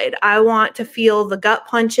destroyed. I want to feel the gut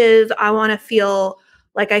punches. I want to feel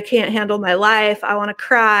like I can't handle my life. I want to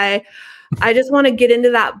cry. I just want to get into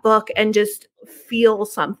that book and just feel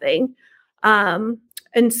something. And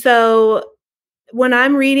so when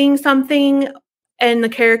I'm reading something and the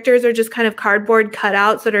characters are just kind of cardboard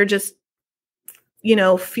cutouts that are just, you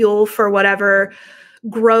know, fuel for whatever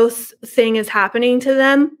gross thing is happening to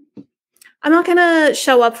them, I'm not going to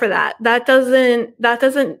show up for that. That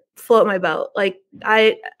doesn't float my boat. Like,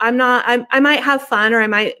 I might have fun or I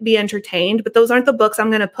might be entertained, but those aren't the books I'm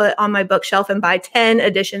going to put on my bookshelf and buy 10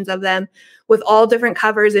 editions of them with all different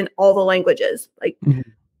covers in all the languages. Like,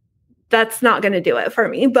 that's not going to do it for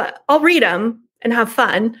me, but I'll read them and have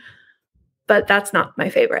fun, but that's not my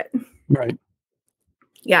favorite. Right.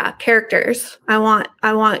 Yeah. Characters. I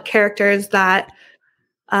want characters that,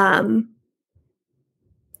 that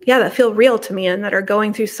feel real to me and that are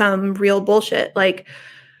going through some real bullshit. Like,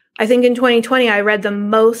 I think in 2020, I read the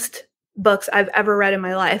most books I've ever read in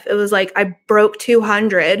my life. It was like I broke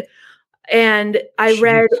 200, and I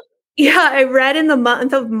read in the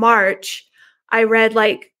month of March, I read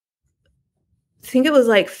like, I think it was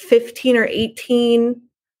like 15 or 18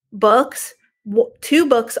 books, 2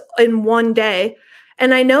 books in one day.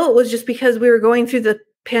 And I know it was just because we were going through the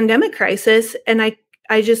pandemic crisis, and I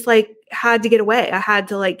just like had to get away. I had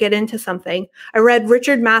to like get into something. I read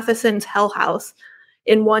Richard Matheson's Hell House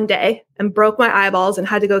in one day and broke my eyeballs and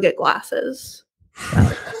had to go get glasses.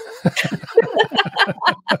 So.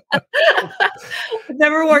 I've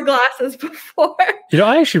never wore glasses before. You know,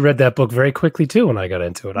 I actually read that book very quickly too when I got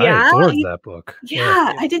into it. Yeah? I adored that book.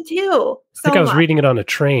 Yeah, I did too. I think I was reading it on a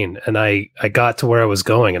train, and I got to where I was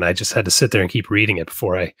going, and I just had to sit there and keep reading it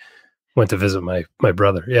before I went to visit my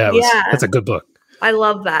brother. Yeah, that's a good book. I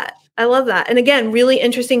love that. And again, really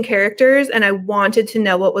interesting characters, and I wanted to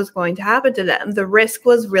know what was going to happen to them. The risk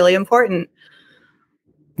was really important.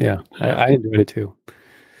 Yeah, I enjoyed it too.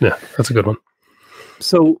 Yeah, that's a good one.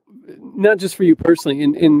 So, not just for you personally,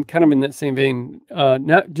 in kind of in that same vein,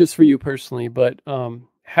 not just for you personally, but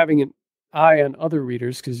having an eye on other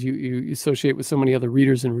readers, because you associate with so many other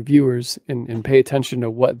readers and reviewers and pay attention to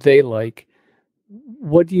what they like.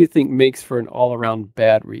 What do you think makes for an all-around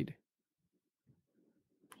bad read?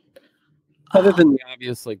 Other than the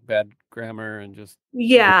obvious, like bad grammar and just...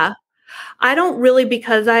 Yeah. I don't really,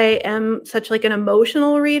 because I am such like an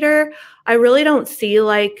emotional reader, I really don't see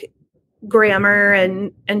like grammar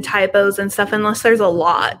and typos and stuff unless there's a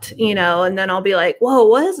lot, you know, and then I'll be like, whoa,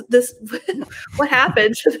 what is this? What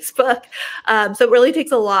happened to this book? So it really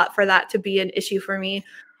takes a lot for that to be an issue for me.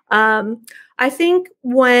 I think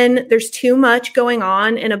when there's too much going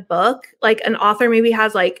on in a book, like an author maybe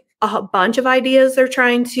has like a bunch of ideas they're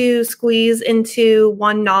trying to squeeze into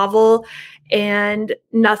one novel, and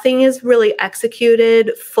nothing is really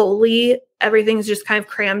executed fully. Everything's just kind of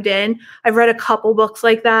crammed in. I've read a couple books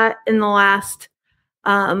like that in the last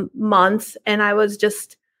month, and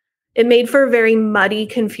it made for a very muddy,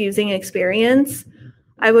 confusing experience.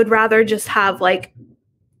 I would rather just have like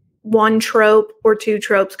one trope or 2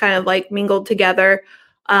 tropes kind of like mingled together.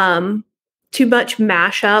 Too much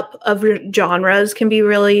mashup of genres can be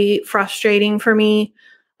really frustrating for me.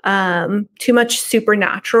 Too much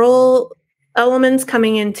supernatural elements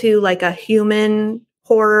coming into like a human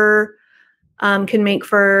horror can make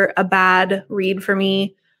for a bad read for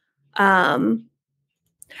me.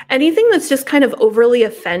 Anything that's just kind of overly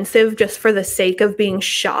offensive just for the sake of being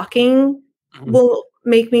shocking will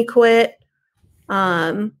make me quit.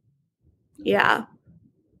 Yeah.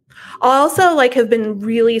 I also like have been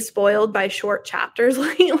really spoiled by short chapters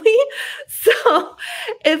lately. So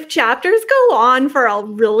if chapters go on for a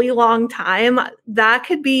really long time, that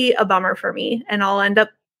could be a bummer for me, and I'll end up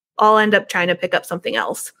trying to pick up something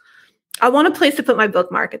else. I want a place to put my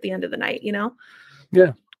bookmark at the end of the night, you know?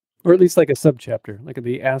 Yeah. Or at least like a subchapter, like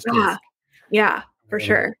the asterisk. Yeah, for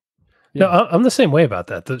sure. No, I'm the same way about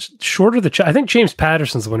that. The shorter the I think James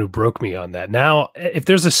Patterson's the one who broke me on that. Now, if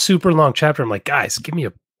there's a super long chapter, I'm like, guys, give me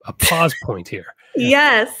a pause point here.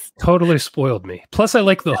 Yes. Totally spoiled me. Plus, I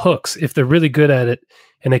like the hooks. If they're really good at it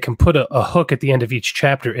and they can put a hook at the end of each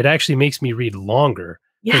chapter, it actually makes me read longer.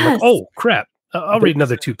 Yes. Like, oh, crap. I'll read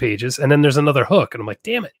another 2 pages. And then there's another hook. And I'm like,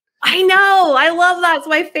 damn it. I know. I love that. It's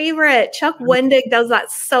my favorite. Chuck Wendig does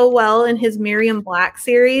that so well in his Miriam Black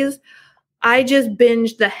series. I just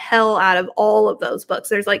binged the hell out of all of those books.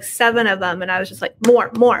 There's like 7 of them. And I was just like,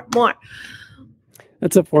 more.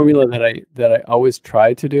 That's a formula that I always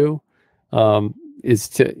try to do, is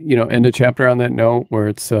to, end a chapter on that note where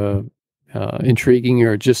it's intriguing,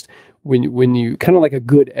 or just when you kind of like a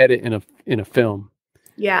good edit in a film.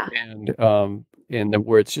 Yeah. And then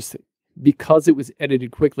where it's just because it was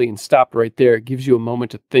edited quickly and stopped right there, it gives you a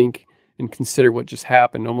moment to think and consider what just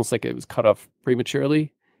happened, almost like it was cut off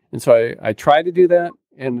prematurely. And so I try to do that,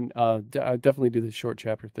 and I definitely do the short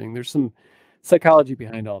chapter thing. There's some psychology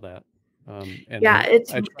behind all that. And yeah,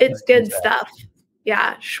 it's good stuff.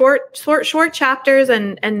 Yeah, short chapters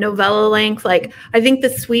and novella length. Like I think the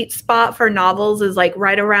sweet spot for novels is like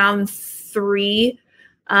right around 3.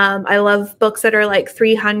 I love books that are like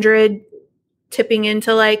 300, tipping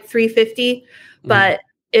into like 350. But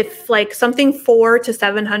if like something 400 to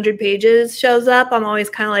 700 pages shows up, I'm always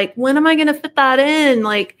kind of like, when am I going to fit that in?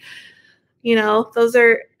 Like, those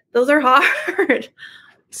are hard.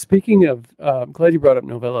 Speaking of, I'm glad you brought up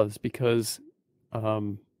novellas because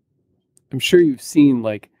I'm sure you've seen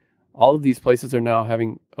like all of these places are now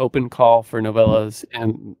having open call for novellas,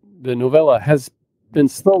 and the novella has been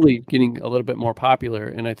slowly getting a little bit more popular.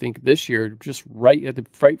 And I think this year, just right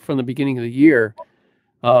from the beginning of the year,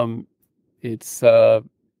 it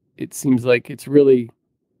seems like it's really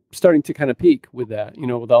starting to kind of peak with that,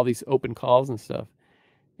 with all these open calls and stuff.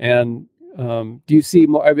 And do you see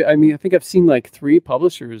more? I mean, I think I've seen like 3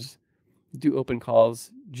 publishers do open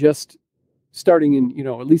calls just starting in,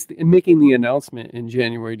 at least in making the announcement in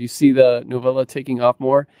January. Do you see the novella taking off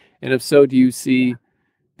more? And if so, do you see,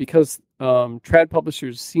 because trad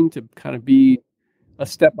publishers seem to kind of be a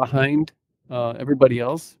step behind everybody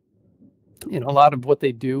else in a lot of what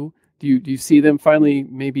they do. Do you see them finally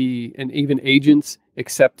maybe, and even agents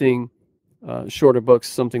accepting shorter books,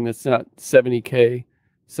 something that's not 70K?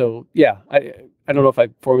 So yeah, I don't know if I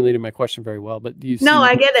formulated my question very well, but do you see? No,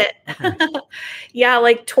 I get it. Yeah,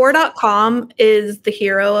 like Tor.com is the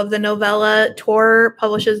hero of the novella. Tor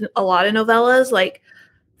publishes a lot of novellas, like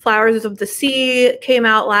Flowers of the Sea came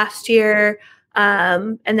out last year.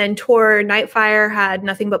 And then Tor Nightfire had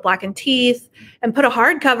Nothing But Blackened Teeth and put a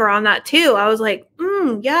hardcover on that too. I was like,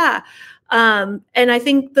 yeah. And I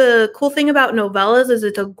think the cool thing about novellas is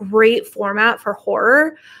it's a great format for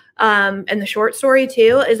horror. And the short story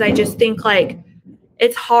too, is I just think like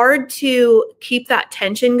it's hard to keep that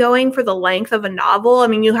tension going for the length of a novel. I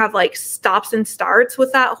mean, you have like stops and starts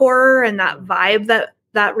with that horror and that vibe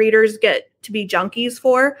that readers get to be junkies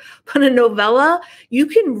for. But a novella, you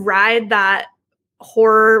can ride that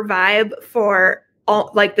horror vibe for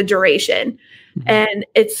all like the duration. And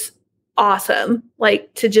it's awesome.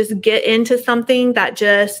 Like to just get into something that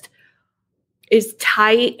just is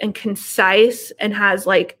tight and concise and has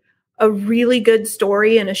like a really good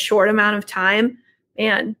story in a short amount of time.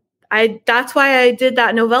 And that's why I did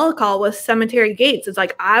that novella call with Cemetery Gates. It's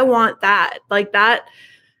like, I want that, like that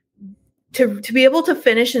to be able to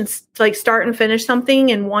finish and like start and finish something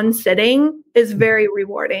in one sitting is very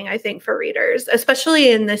rewarding, I think, for readers, especially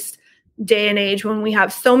in this day and age when we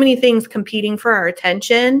have so many things competing for our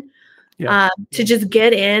attention. To just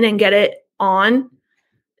get in and get it on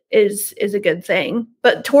is a good thing.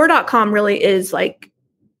 But Tor.com really is like,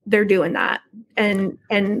 they're doing that. And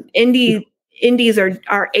indies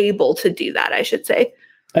are able to do that, I should say.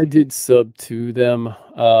 I did sub to them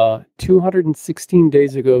 216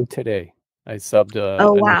 days ago today. I subbed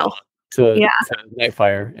to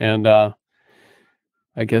Nightfire. And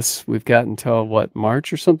I guess we've got until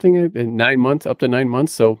March or something, in 9 months, up to 9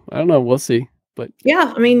 months. So I don't know. We'll see. But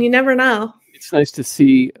yeah, I mean, you never know. It's nice to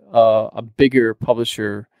see a bigger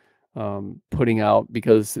publisher putting out,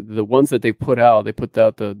 because the ones that they put out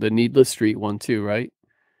the Needless Street one too, right?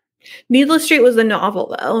 Needless Street was a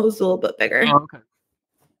novel though. It was a little bit bigger. Oh, okay.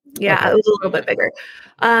 Yeah, okay. It was a little bit bigger.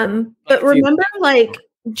 But remember, like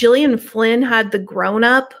Gillian Flynn had The Grown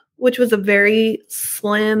Up, which was a very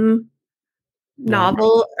slim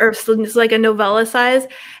novel, or it's like a novella size.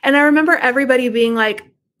 And I remember everybody being like,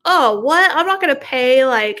 oh, what? I'm not going to pay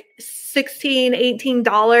like $16,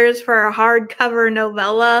 $18 for a hardcover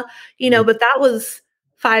novella, but that was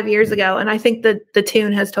 5 years ago. And I think that the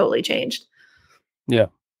tune has totally changed. Yeah.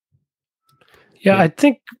 Yeah, I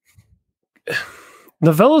think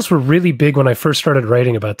novellas were really big when I first started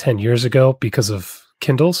writing about 10 years ago because of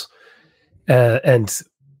Kindles. And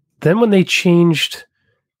then when they changed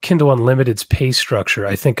Kindle Unlimited's pay structure,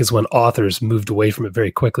 I think is when authors moved away from it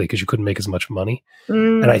very quickly because you couldn't make as much money.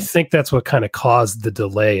 And I think that's what kind of caused the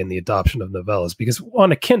delay in the adoption of novellas, because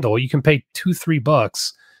on a Kindle, you can pay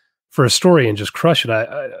 $2-3 for a story and just crush it.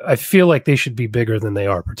 I feel like they should be bigger than they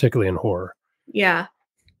are, particularly in horror. Yeah.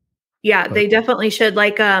 Yeah, they definitely should.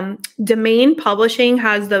 Like Domain Publishing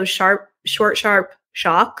has those sharp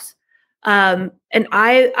shocks. And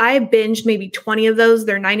I binged maybe 20 of those.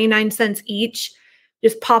 They're 99 cents each.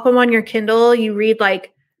 Just pop them on your Kindle. You read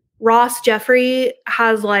like Ross Jeffrey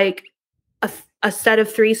has like a set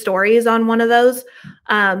of 3 stories on one of those.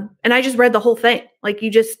 And I just read the whole thing. Like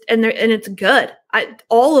and it's good.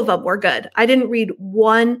 All of them were good. I didn't read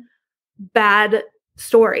one bad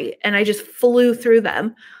story, and I just flew through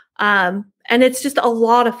them. And it's just a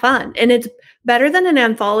lot of fun, and it's better than an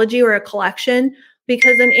anthology or a collection,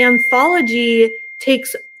 because an anthology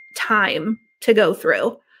takes time to go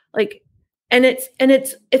through. Like, and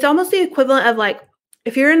it's almost the equivalent of like,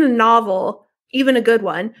 if you're in a novel, even a good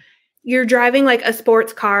one, you're driving like a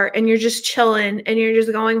sports car and you're just chilling and you're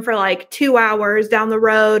just going for like 2 hours down the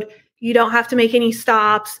road. You don't have to make any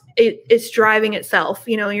stops. It's driving itself.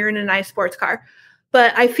 You're in a nice sports car.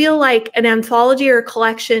 But I feel like an anthology or a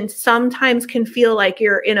collection sometimes can feel like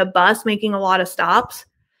you're in a bus making a lot of stops,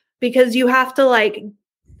 because you have to like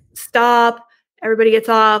stop, everybody gets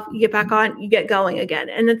off, you get back on, you get going again.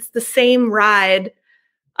 And it's the same ride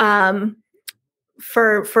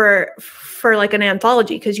for like an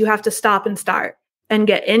anthology, because you have to stop and start and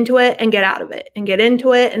get into it and get out of it and get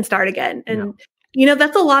into it and start again. And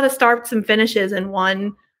that's a lot of starts and finishes in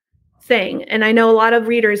one thing. And I know a lot of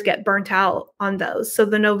readers get burnt out on those. So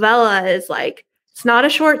the novella is like, it's not a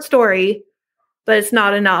short story, but it's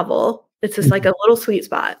not a novel. It's just like a little sweet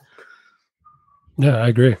spot. Yeah, I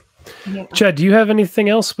agree. Yeah. Chad, do you have anything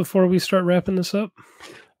else before we start wrapping this up?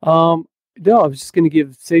 No, I was just going to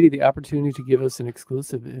give Sadie the opportunity to give us an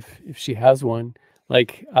exclusive if she has one.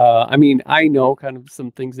 Like, I mean, I know kind of some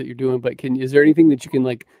things that you're doing, but is there anything that you can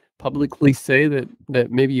like publicly say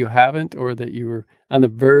that maybe you haven't, or that you were on the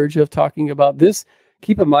verge of talking about? This,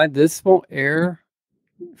 keep in mind, this won't air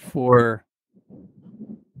for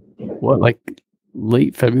what, like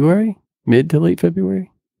late February, mid to late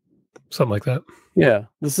February, something like that. Yeah,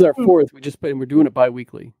 this is our 4th. We're doing it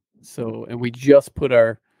bi-weekly. So, and we just put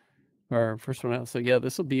our first one out. So yeah,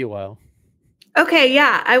 this will be a while. Okay,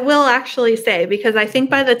 yeah, I will actually say, because I think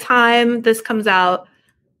by the time this comes out,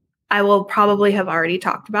 I will probably have already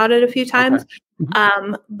talked about it a few times.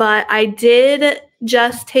 Okay. But I did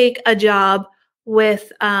just take a job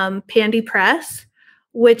with Pandy Press,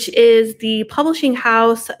 which is the publishing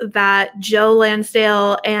house that Joe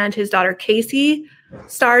Lansdale and his daughter Casey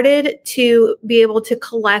started to be able to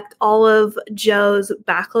collect all of Joe's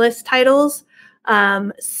backlist titles.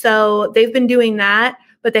 So they've been doing that,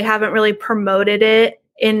 but they haven't really promoted it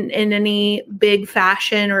in any big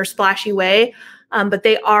fashion or splashy way. But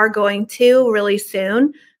they are going to really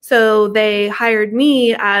soon. So they hired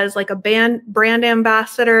me as like a brand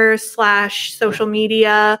ambassador / social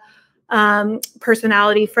media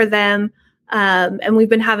personality for them. And we've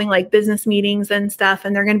been having like business meetings and stuff,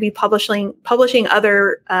 and they're going to be publishing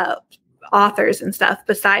other authors and stuff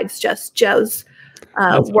besides just Joe's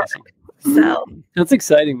work. Awesome. So that's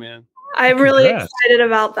exciting, man. I'm really excited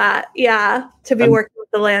about that. Yeah, to be working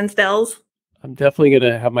with the Lansdales. I'm definitely going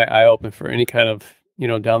to have my eye open for any kind of,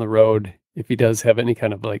 down the road, if he does have any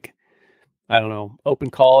kind of like, I don't know,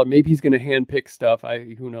 open call, or maybe he's going to handpick stuff.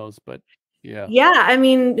 Who knows, but yeah. Yeah. I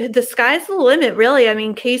mean, the sky's the limit, really. I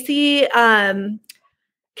mean, Casey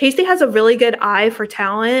has a really good eye for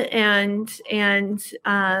talent, and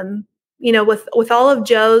with all of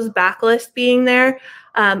Joe's backlist being there,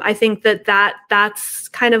 I think that's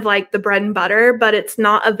kind of like the bread and butter, but it's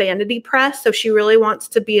not a vanity press. So she really wants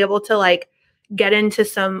to be able to like get into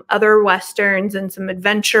some other Westerns and some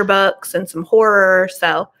adventure books and some horror.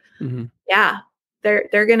 So yeah,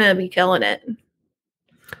 they're going to be killing it.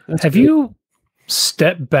 Have you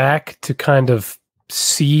stepped back to kind of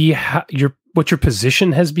see what your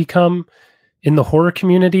position has become in the horror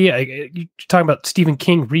community? You're talking about Stephen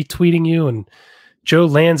King retweeting you and Joe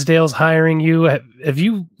Lansdale's hiring you. Have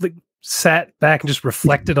you like sat back and just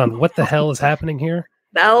reflected on what the hell is happening here?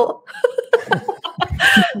 No,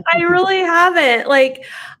 I really haven't. Like,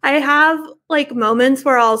 I have like moments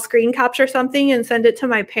where I'll screen capture something and send it to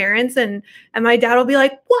my parents, and my dad will be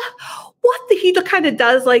like, what? He kind of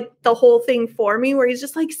does like the whole thing for me, where he's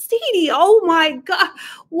just like, Sadie, oh my God,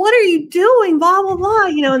 what are you doing? Blah, blah, blah.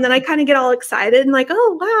 And then I kind of get all excited and like,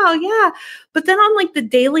 oh, wow. Yeah. But then on like the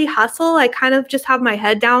daily hustle, I kind of just have my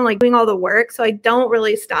head down, like doing all the work. So I don't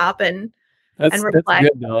really stop and reflect. That's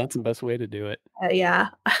good, though. That's the best way to do it. Yeah.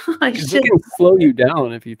 It can slow you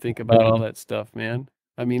down if you think about all that stuff, man.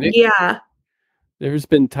 I mean, there's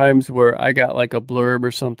been times where I got like a blurb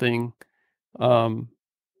or something,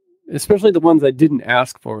 especially the ones I didn't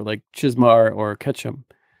ask for, like Chismar or Ketchum.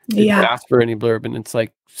 Didn't ask for any blurb, and it's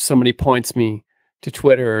like somebody points me to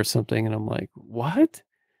Twitter or something, and I'm like, what?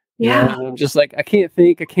 Yeah. And I'm just like, I can't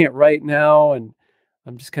think, I can't write now, and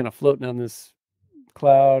I'm just kind of floating on this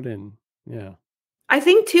cloud, and yeah. I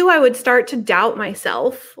think too, I would start to doubt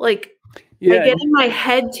myself. Like, I get in my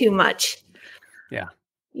head too much. Yeah.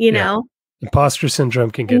 You know? Imposter syndrome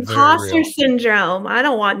can get very Imposter real. syndrome. I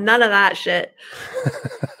don't want none of that shit.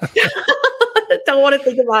 Don't want to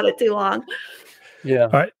think about it too long. Yeah. All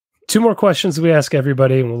right. 2 more questions we ask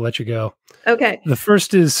everybody and we'll let you go. Okay. The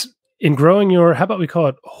first is, in growing your, how about we call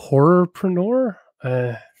it horrorpreneur?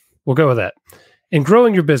 We'll go with that. In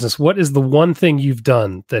growing your business, what is the one thing you've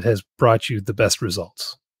done that has brought you the best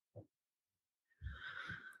results?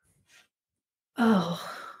 Oh,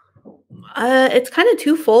 it's kind of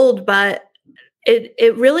twofold, but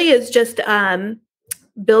it really is just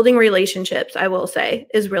building relationships, I will say,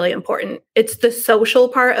 is really important. It's the social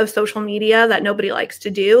part of social media that nobody likes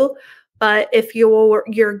to do. But if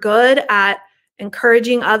you're good at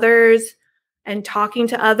encouraging others and talking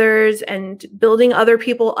to others and building other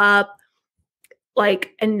people up,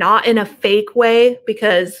 like, and not in a fake way,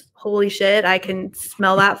 because holy shit, I can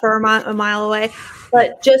smell that for a mile away,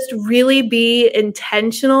 but just really be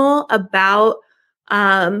intentional about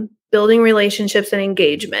building relationships and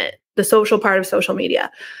engagement, the social part of social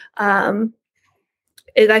media.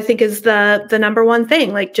 It, I think, is the number one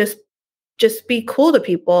thing. Like, just be cool to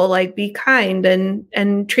people, like be kind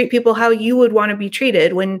and treat people how you would want to be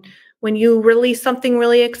treated. When you release something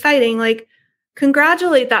really exciting, like,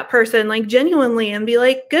 congratulate that person, like, genuinely, and be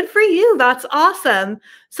like, good for you. That's awesome.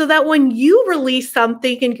 So that when you release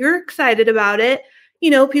something and you're excited about it,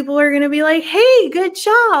 people are going to be like, hey, good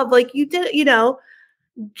job. Like, you did,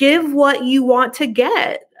 give what you want to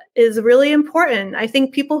get is really important. I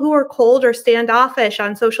think people who are cold or standoffish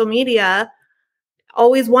on social media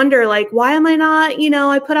always wonder, like, why am I not,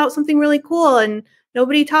 I put out something really cool and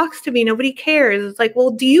nobody talks to me. Nobody cares. It's like,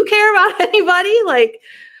 well, do you care about anybody? Like,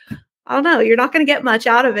 I don't know. You're not going to get much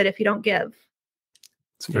out of it if you don't give.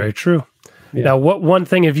 It's very true. Yeah. Now, what one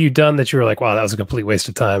thing have you done that you were like, wow, that was a complete waste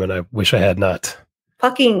of time and I wish I had not?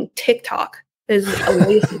 Fucking TikTok is a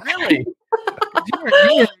waste of time.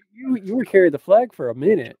 You were carrying the flag for a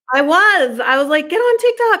minute. I was like, get on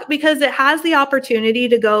TikTok, because it has the opportunity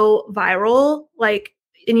to go viral, like,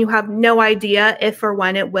 and you have no idea if or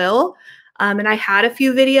when it will. And I had a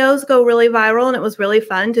few videos go really viral, and it was really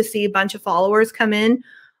fun to see a bunch of followers come in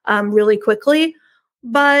really quickly.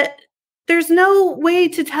 But there's no way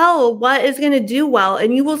to tell what is going to do well.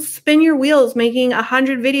 And you will spin your wheels making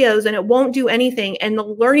 100 videos and it won't do anything. And the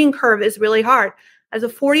learning curve is really hard. As a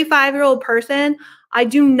 45-year-old person, I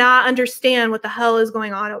do not understand what the hell is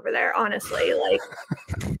going on over there, honestly. Like,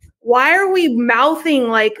 why are we mouthing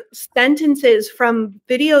like sentences from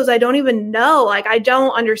videos I don't even know? Like, I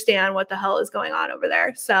don't understand what the hell is going on over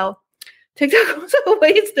there. So TikTok was a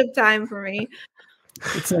waste of time for me.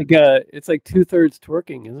 It's like 2/3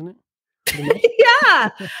 twerking, isn't it?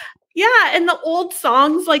 Yeah. And the old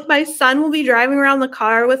songs, like, my son will be driving around the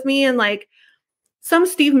car with me and like some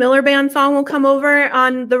Steve Miller Band song will come over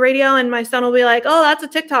on the radio and my son will be like, oh, that's a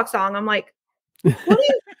TikTok song. I'm like,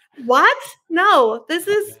 what? No, this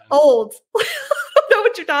is old. I don't know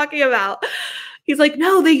what you're talking about. He's like,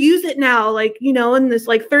 no, they use it now. Like, in this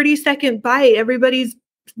like 30-second bite, everybody's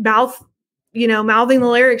mouthing the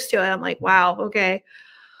lyrics to it. I'm like, wow, okay.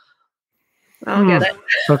 I don't get it.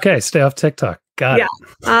 Okay, stay off TikTok. Got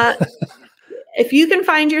it. If you can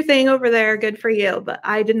find your thing over there, good for you. But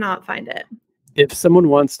I did not find it. If someone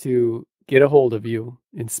wants to get a hold of you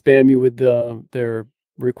and spam you with their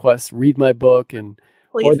requests, read my book,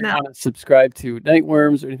 or they want to subscribe to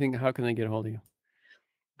Nightworms or anything, how can they get a hold of you?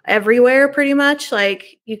 Everywhere, pretty much.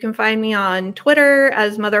 Like, you can find me on Twitter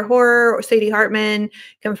as Mother Horror or Sadie Hartmann. You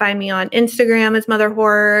can find me on Instagram as Mother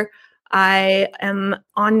Horror. I am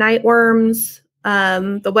on Nightworms,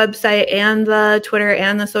 the website and the Twitter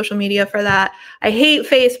and the social media for that. I hate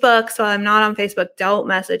Facebook, so I'm not on Facebook. Don't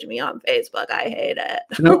message me on Facebook. I hate it.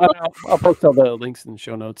 No, I'll post all the links in the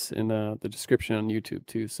show notes in the description on YouTube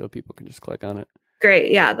too, so people can just click on it.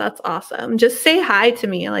 Great. Yeah, that's awesome. Just say hi to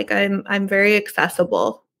me. Like, I'm very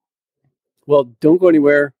accessible. Well, don't go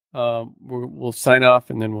anywhere. We'll sign off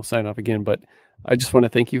and then we'll sign off again. But I just want to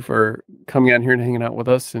thank you for coming on here and hanging out with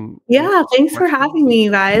us. And thanks for having me,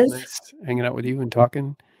 you guys. Nice hanging out with you and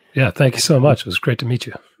talking. Yeah, thank you so much. It was great to meet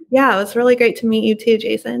you. Yeah, it was really great to meet you too,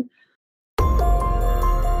 Jason.